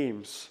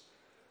names.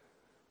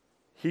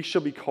 His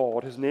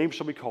name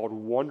shall be called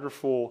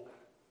Wonderful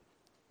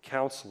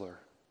Counselor,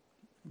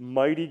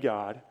 Mighty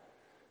God,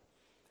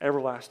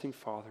 Everlasting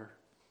Father,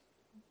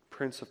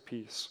 Prince of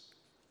Peace.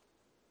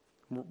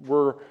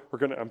 We're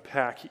going to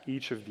unpack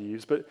each of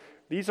these, but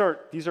these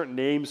aren't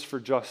names for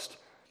just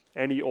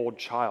any old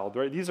child,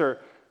 right? These are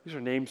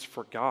names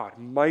for God,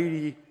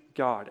 Mighty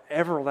God,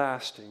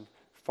 Everlasting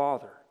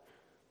Father.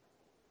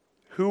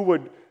 Who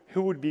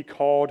would be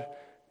called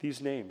these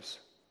names?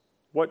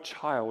 What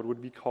child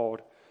would be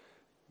called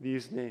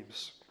these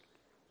names?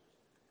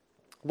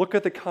 Look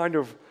at the kind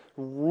of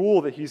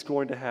rule that he's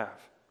going to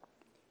have.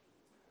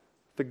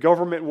 The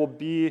government will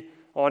be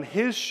on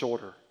his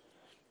shoulder.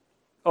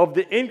 Of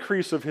the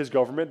increase of his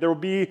government, there will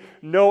be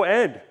no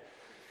end.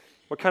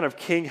 What kind of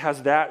king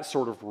has that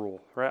sort of rule,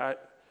 right?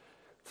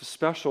 It's a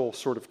special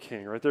sort of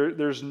king, right?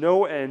 There's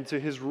no end to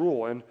his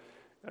rule.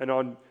 And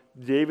on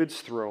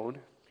David's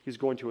throne, he's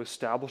going to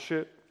establish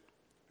it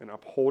and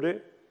uphold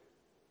it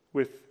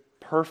with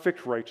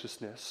perfect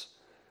righteousness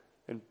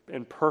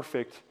and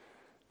perfect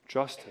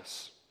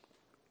justice.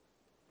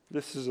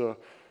 This is a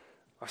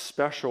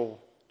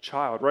special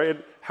child, right?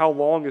 And how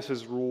long is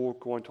his rule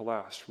going to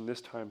last? From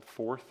this time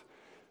forth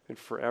and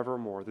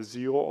forevermore. The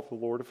zeal of the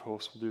Lord of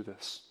hosts will do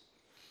this.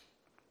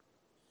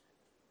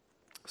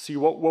 See,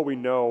 what we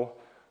know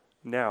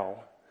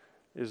now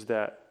is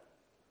that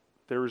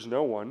there is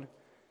no one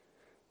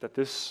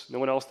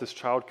else this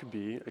child could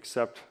be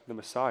except the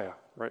Messiah,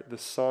 right? The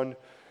Son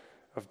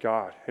of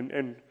God.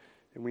 And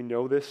we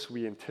know this,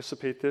 we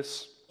anticipate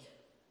this.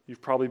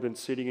 You've probably been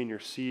sitting in your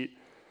seat,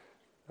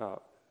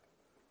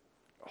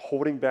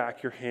 holding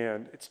back your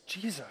hand. It's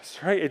Jesus,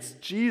 right? It's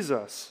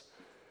Jesus.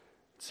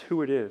 It's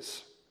who it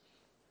is.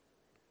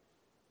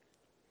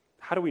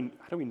 How do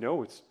we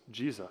know it's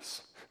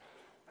Jesus?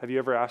 Have you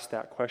ever asked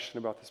that question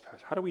about this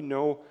passage? How do we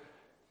know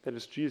that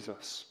it's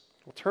Jesus?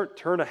 Well,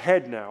 turn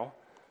ahead now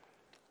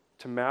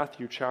to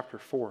Matthew chapter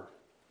 4.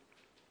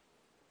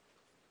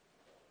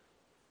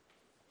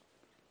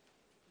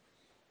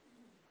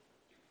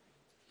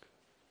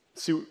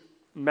 See,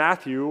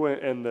 Matthew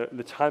and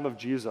the time of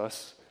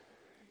Jesus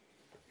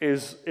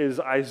is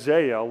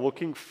Isaiah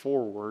looking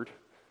forward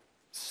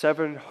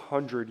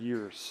 700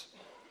 years.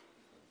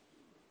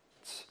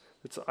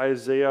 It's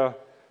Isaiah's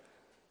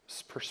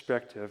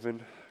perspective.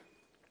 And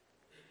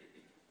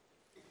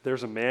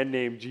there's a man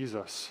named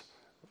Jesus.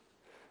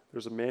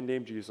 There's a man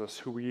named Jesus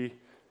who we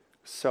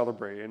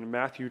celebrate. In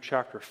Matthew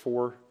chapter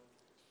 4,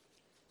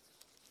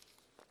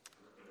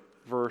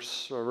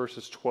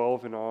 verses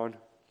 12 and on, it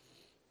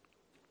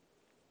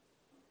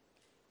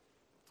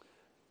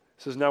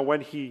says, "Now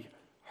when he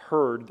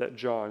heard that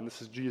John,"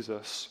 this is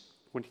Jesus,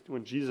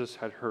 when Jesus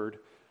had heard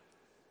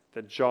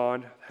that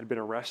John had been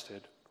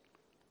arrested,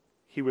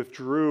 he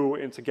withdrew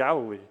into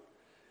Galilee.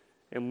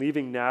 And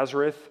leaving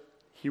Nazareth,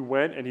 he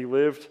went and he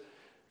lived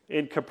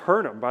in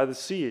Capernaum by the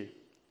sea.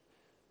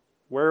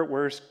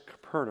 Where's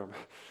Capernaum?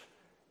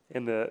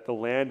 In the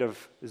land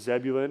of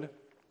Zebulun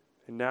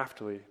and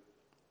Naphtali.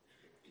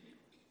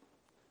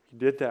 He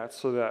did that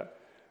so that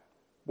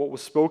what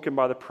was spoken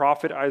by the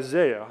prophet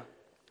Isaiah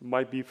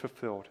might be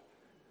fulfilled.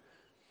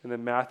 And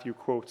then Matthew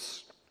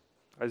quotes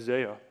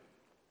Isaiah.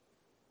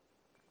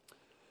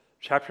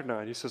 Chapter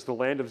 9, he says, "The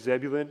land of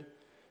Zebulun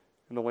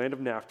and the land of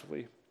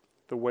Naphtali,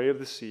 the way of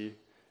the sea,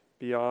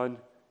 beyond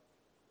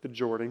the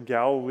Jordan,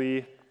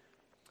 Galilee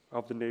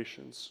of the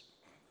nations."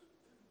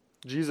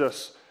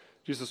 Jesus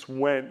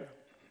went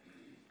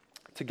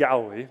to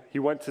Galilee. He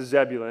went to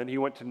Zebulun. He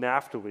went to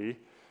Naphtali,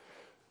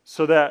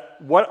 so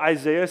that what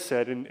Isaiah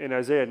said in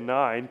Isaiah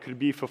 9 could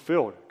be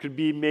fulfilled, could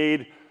be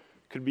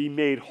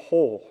made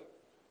whole.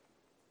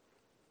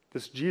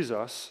 This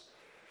Jesus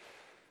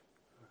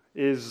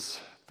is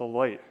the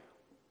light.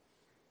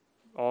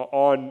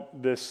 On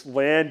this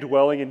land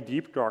dwelling in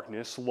deep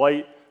darkness,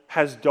 light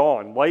has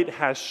dawned, light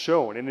has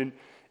shone, and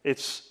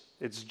it's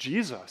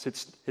Jesus.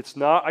 It's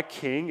not a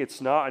king,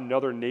 it's not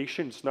another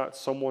nation, it's not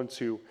someone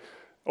to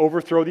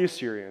overthrow the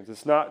Assyrians,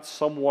 it's not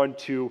someone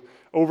to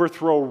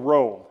overthrow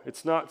Rome,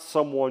 it's not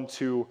someone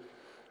to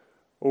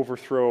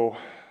overthrow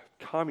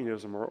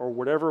communism or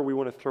whatever we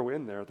want to throw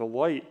in there. The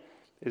light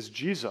is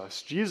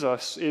Jesus.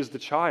 Jesus is the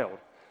child.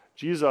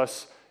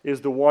 Jesus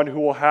is the one who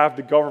will have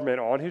the government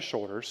on his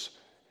shoulders,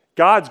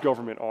 God's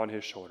government on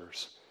his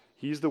shoulders.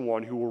 He's the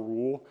one who will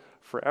rule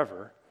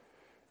forever.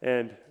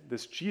 And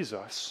this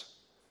Jesus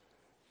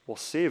will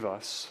save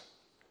us,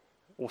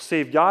 will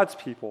save God's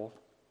people,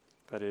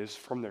 that is,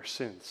 from their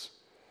sins.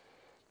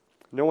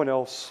 No one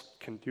else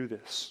can do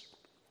this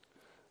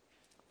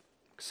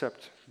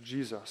except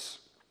Jesus.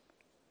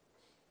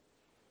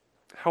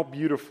 How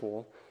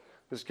beautiful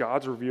is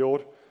God's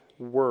revealed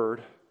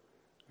word,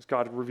 is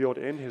God revealed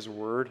in his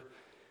word,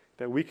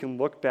 that we can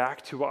look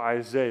back to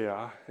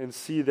Isaiah and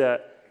see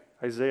that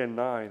Isaiah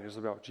 9 is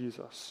about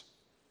Jesus,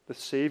 the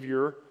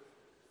Savior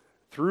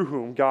through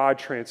whom God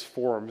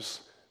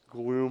transforms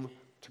gloom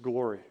to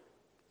glory.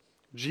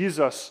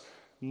 Jesus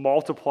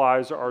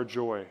multiplies our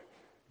joy.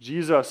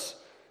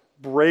 Jesus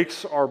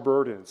breaks our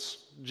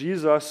burdens.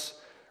 Jesus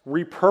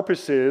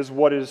repurposes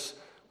what is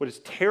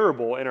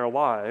terrible in our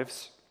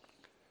lives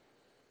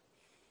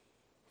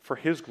for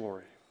his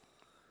glory.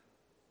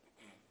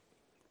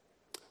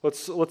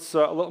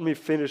 Let me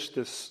finish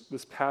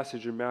this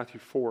passage in Matthew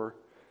 4.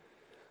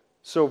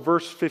 So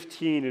verse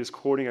 15 is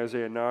quoting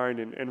Isaiah 9,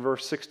 and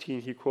verse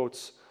 16 he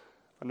quotes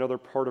another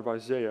part of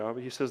Isaiah.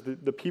 He says,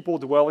 the people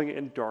dwelling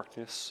in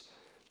darkness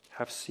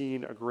have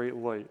seen a great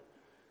light.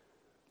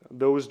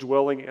 Those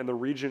dwelling in the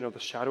region of the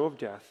shadow of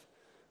death,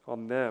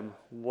 on them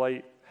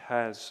light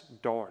has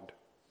dawned.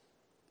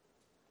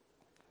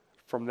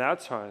 From that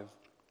time,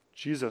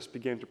 Jesus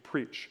began to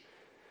preach,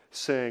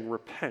 saying,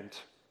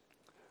 "Repent,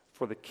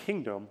 for the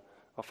kingdom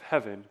of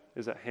heaven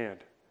is at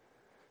hand."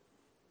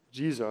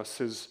 Jesus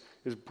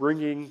is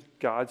bringing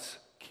God's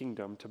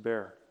kingdom to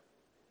bear.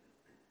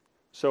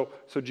 So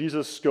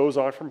Jesus goes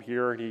on from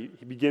here, and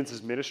he begins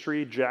his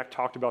ministry. Jack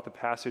talked about the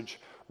passage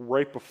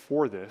right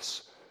before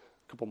this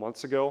a couple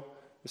months ago.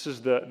 This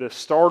is the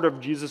start of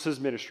Jesus'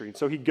 ministry. And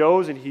so he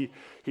goes and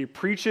he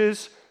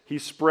preaches, he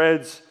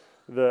spreads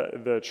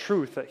the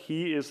truth that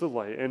he is the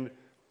light. And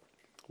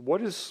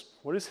what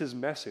is his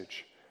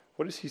message?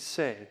 What does he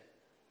say?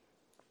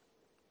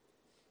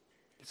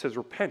 He says,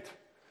 "Repent.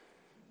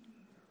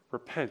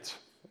 Repent."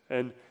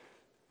 And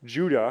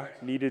Judah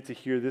needed to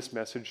hear this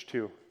message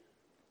too.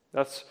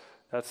 That's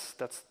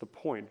the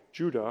point.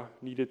 Judah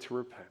needed to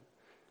repent.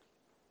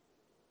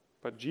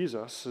 But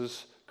Jesus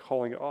is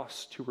calling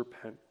us to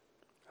repent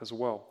as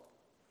well.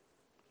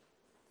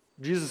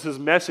 Jesus'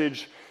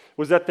 message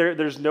was that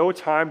there's no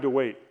time to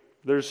wait.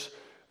 There's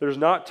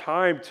not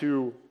time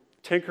to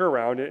tinker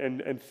around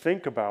and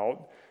think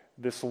about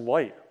this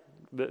light,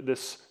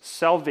 this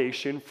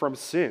salvation from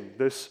sin,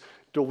 this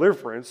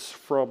deliverance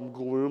from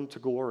gloom to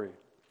glory.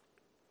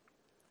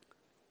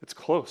 It's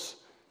close.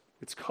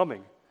 It's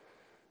coming.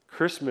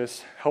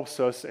 Christmas helps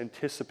us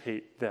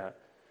anticipate that.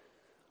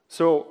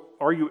 So,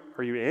 are you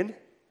in?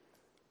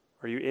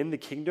 Are you in the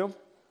kingdom?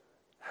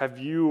 Have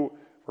you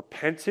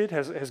repented?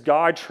 Has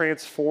God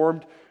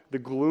transformed the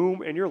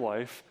gloom in your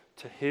life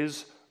to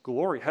his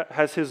glory?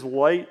 Has his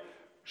light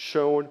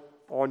shone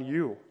on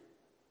you?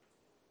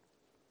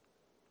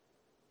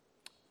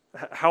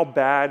 How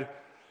bad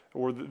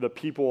were the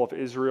people of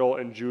Israel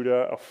and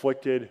Judah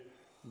afflicted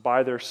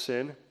by their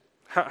sin?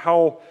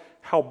 How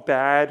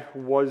bad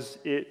was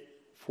it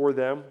for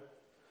them?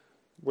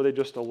 Were they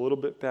just a little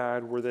bit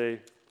bad? Were they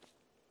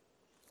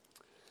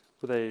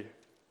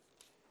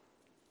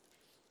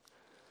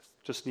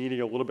just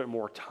needing a little bit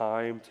more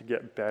time to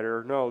get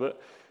better? No, that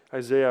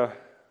Isaiah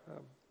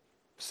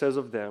says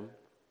of them,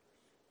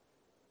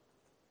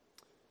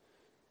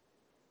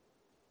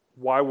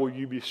 why will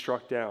you be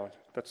struck down?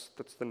 That's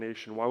the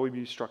nation. Why will you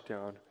be struck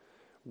down?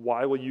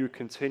 Why will you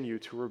continue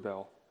to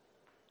rebel?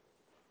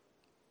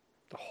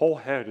 The whole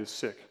head is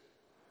sick.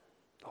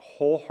 The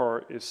whole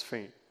heart is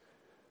faint.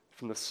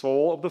 From the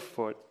sole of the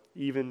foot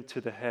even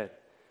to the head,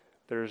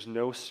 there is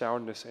no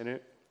soundness in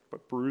it,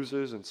 but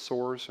bruises and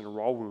sores and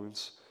raw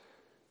wounds.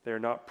 They are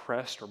not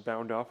pressed or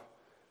bound up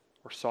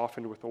or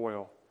softened with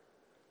oil.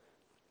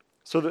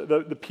 So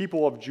the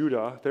people of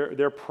Judah,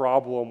 their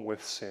problem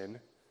with sin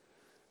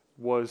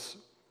was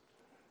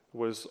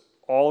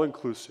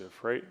all-inclusive,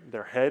 right?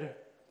 Their head,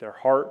 their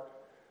heart,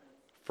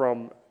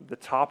 from the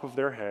top of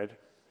their head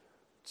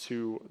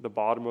to the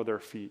bottom of their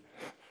feet.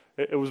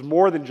 It was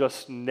more than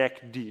just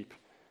neck deep.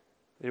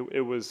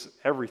 It was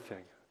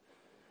everything.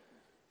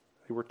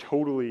 They were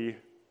totally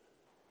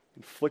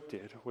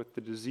inflicted with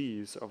the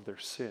disease of their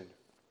sin.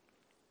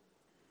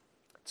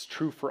 It's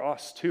true for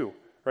us too,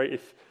 right?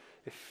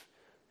 If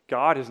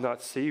God has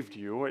not saved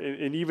you,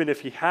 and even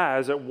if he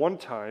has, at one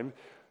time,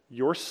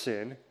 your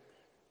sin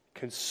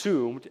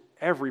consumed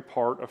every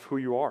part of who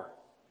you are.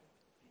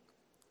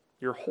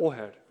 Your whole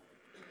head,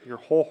 your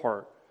whole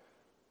heart,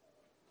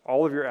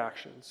 all of your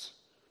actions,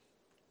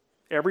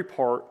 every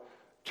part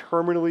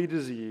terminally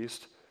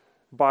diseased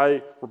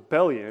by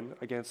rebellion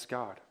against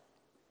God.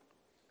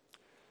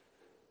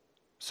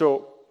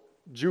 So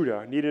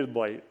Judah needed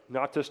light,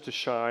 not just to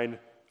shine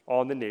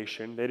on the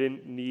nation. They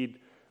didn't need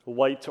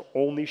light to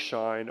only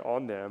shine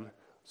on them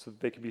so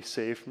that they could be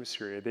saved from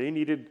Assyria. They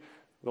needed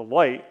the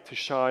light to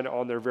shine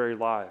on their very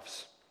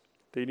lives.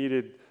 They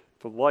needed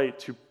the light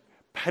to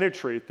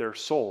penetrate their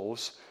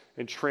souls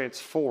and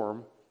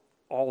transform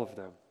all of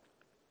them.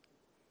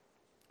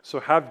 So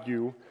have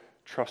you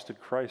trusted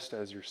Christ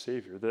as your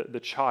Savior? The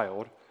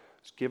child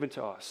was given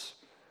to us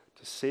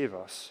to save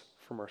us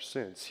from our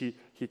sins. He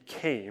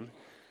came,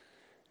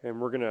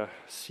 and we're going to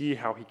see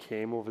how he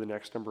came over the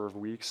next number of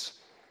weeks.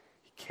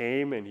 He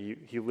came and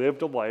he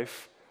lived a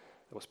life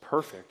that was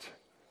perfect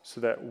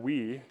so that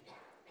we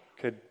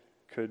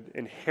could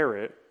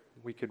inherit,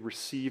 we could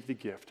receive the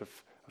gift of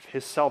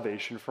his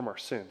salvation from our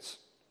sins.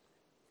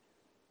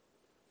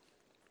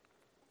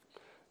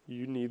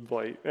 You need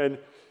light. And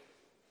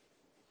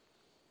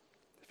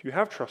if you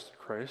have trusted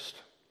Christ,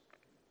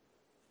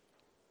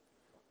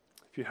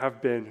 if you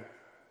have been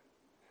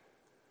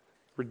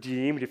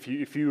redeemed,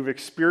 if you've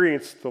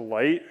experienced the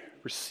light,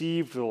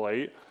 received the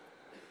light,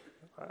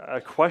 a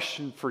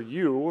question for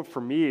you, for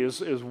me,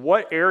 is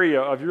what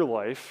area of your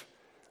life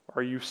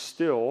are you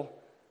still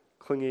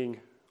clinging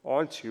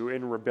onto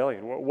in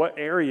rebellion? What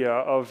area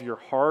of your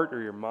heart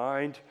or your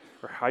mind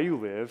or how you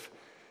live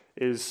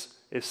is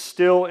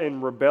still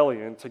in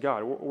rebellion to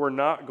God? We're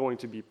not going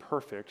to be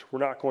perfect. We're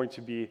not going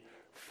to be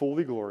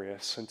fully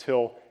glorious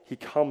until he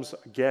comes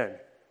again.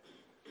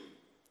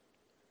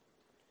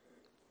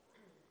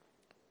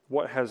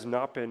 What has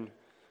not been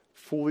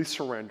fully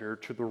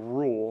surrendered to the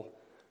rule,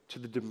 to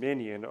the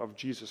dominion of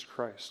Jesus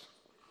Christ?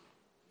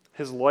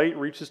 His light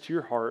reaches to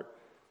your heart,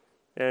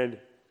 and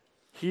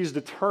he's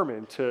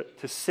determined to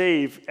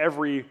save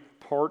every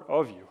part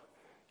of you.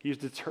 He's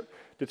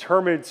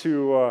determined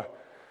to,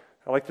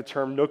 I like the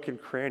term nook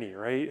and cranny,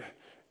 right?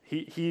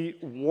 He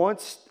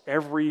wants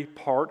every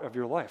part of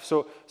your life.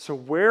 So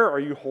where are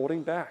you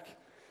holding back?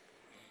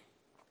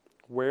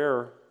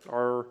 Where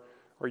are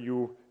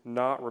you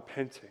not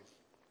repenting?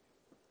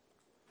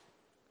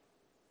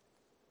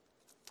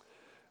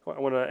 I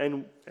want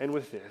to end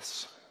with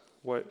this.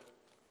 What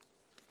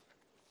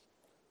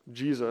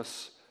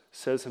Jesus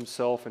says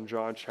himself in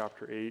John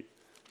chapter 8.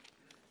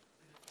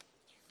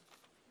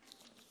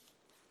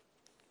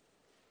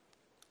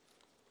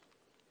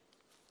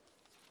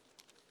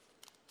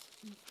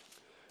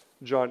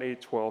 John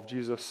 8:12,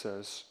 Jesus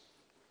says,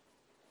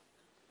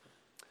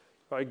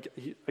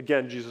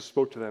 again, Jesus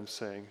spoke to them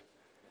saying,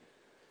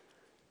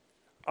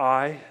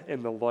 I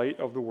am the light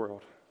of the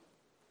world.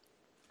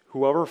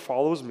 Whoever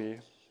follows me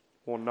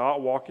will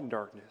not walk in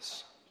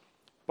darkness,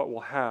 but will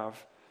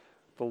have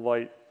the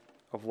light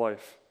of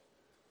life.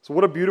 So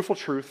what a beautiful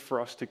truth for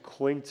us to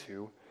cling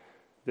to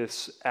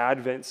this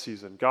Advent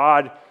season.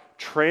 God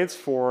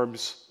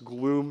transforms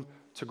gloom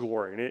to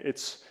glory. And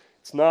it's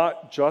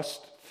not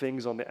just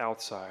things on the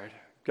outside.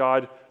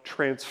 God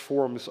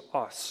transforms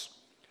us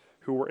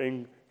who were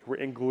in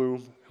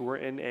gloom, who were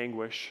in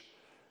anguish,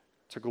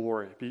 to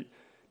glory.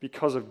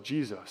 Because of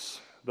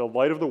Jesus, the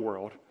light of the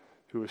world,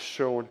 who is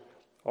shown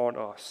on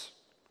us.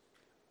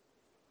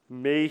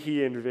 May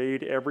he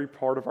invade every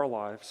part of our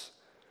lives,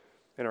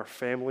 and our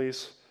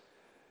families,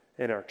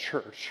 and our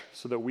church,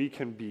 so that we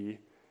can be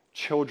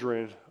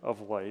children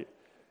of light,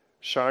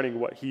 shining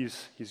what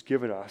he's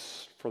given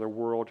us for the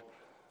world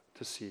to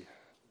to see.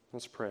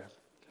 Let's pray.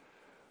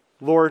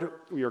 Lord,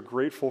 we are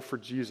grateful for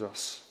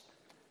Jesus.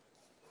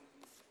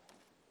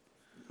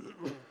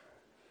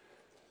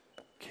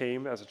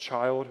 Came as a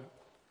child,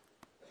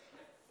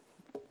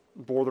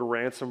 bore the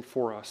ransom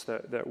for us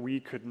that we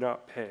could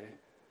not pay.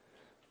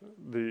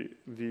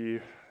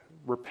 The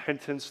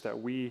repentance that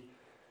we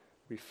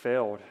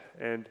failed,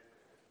 and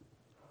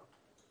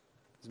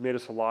has made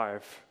us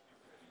alive.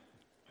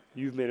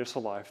 You've made us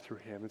alive through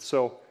him. And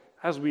so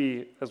as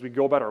we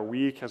go about our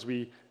week, as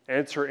we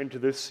enter into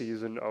this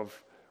season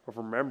of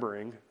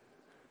remembering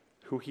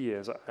who he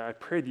is, I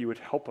pray that you would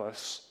help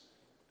us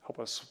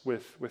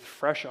with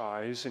fresh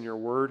eyes in your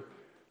word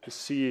to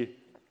see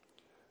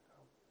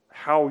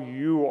how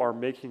you are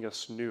making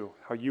us new,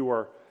 how you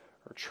are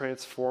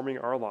transforming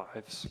our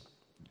lives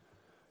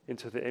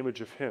into the image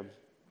of him.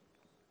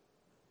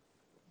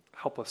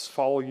 Help us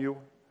follow you.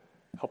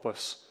 Help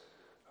us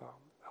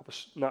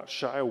not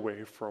shy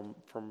away from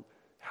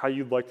how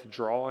you'd like to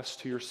draw us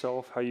to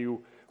yourself, how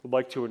you would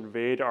like to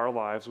invade our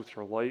lives with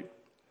your light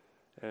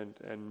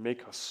and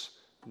make us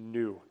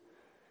new.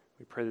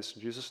 We pray this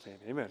in Jesus' name.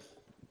 Amen.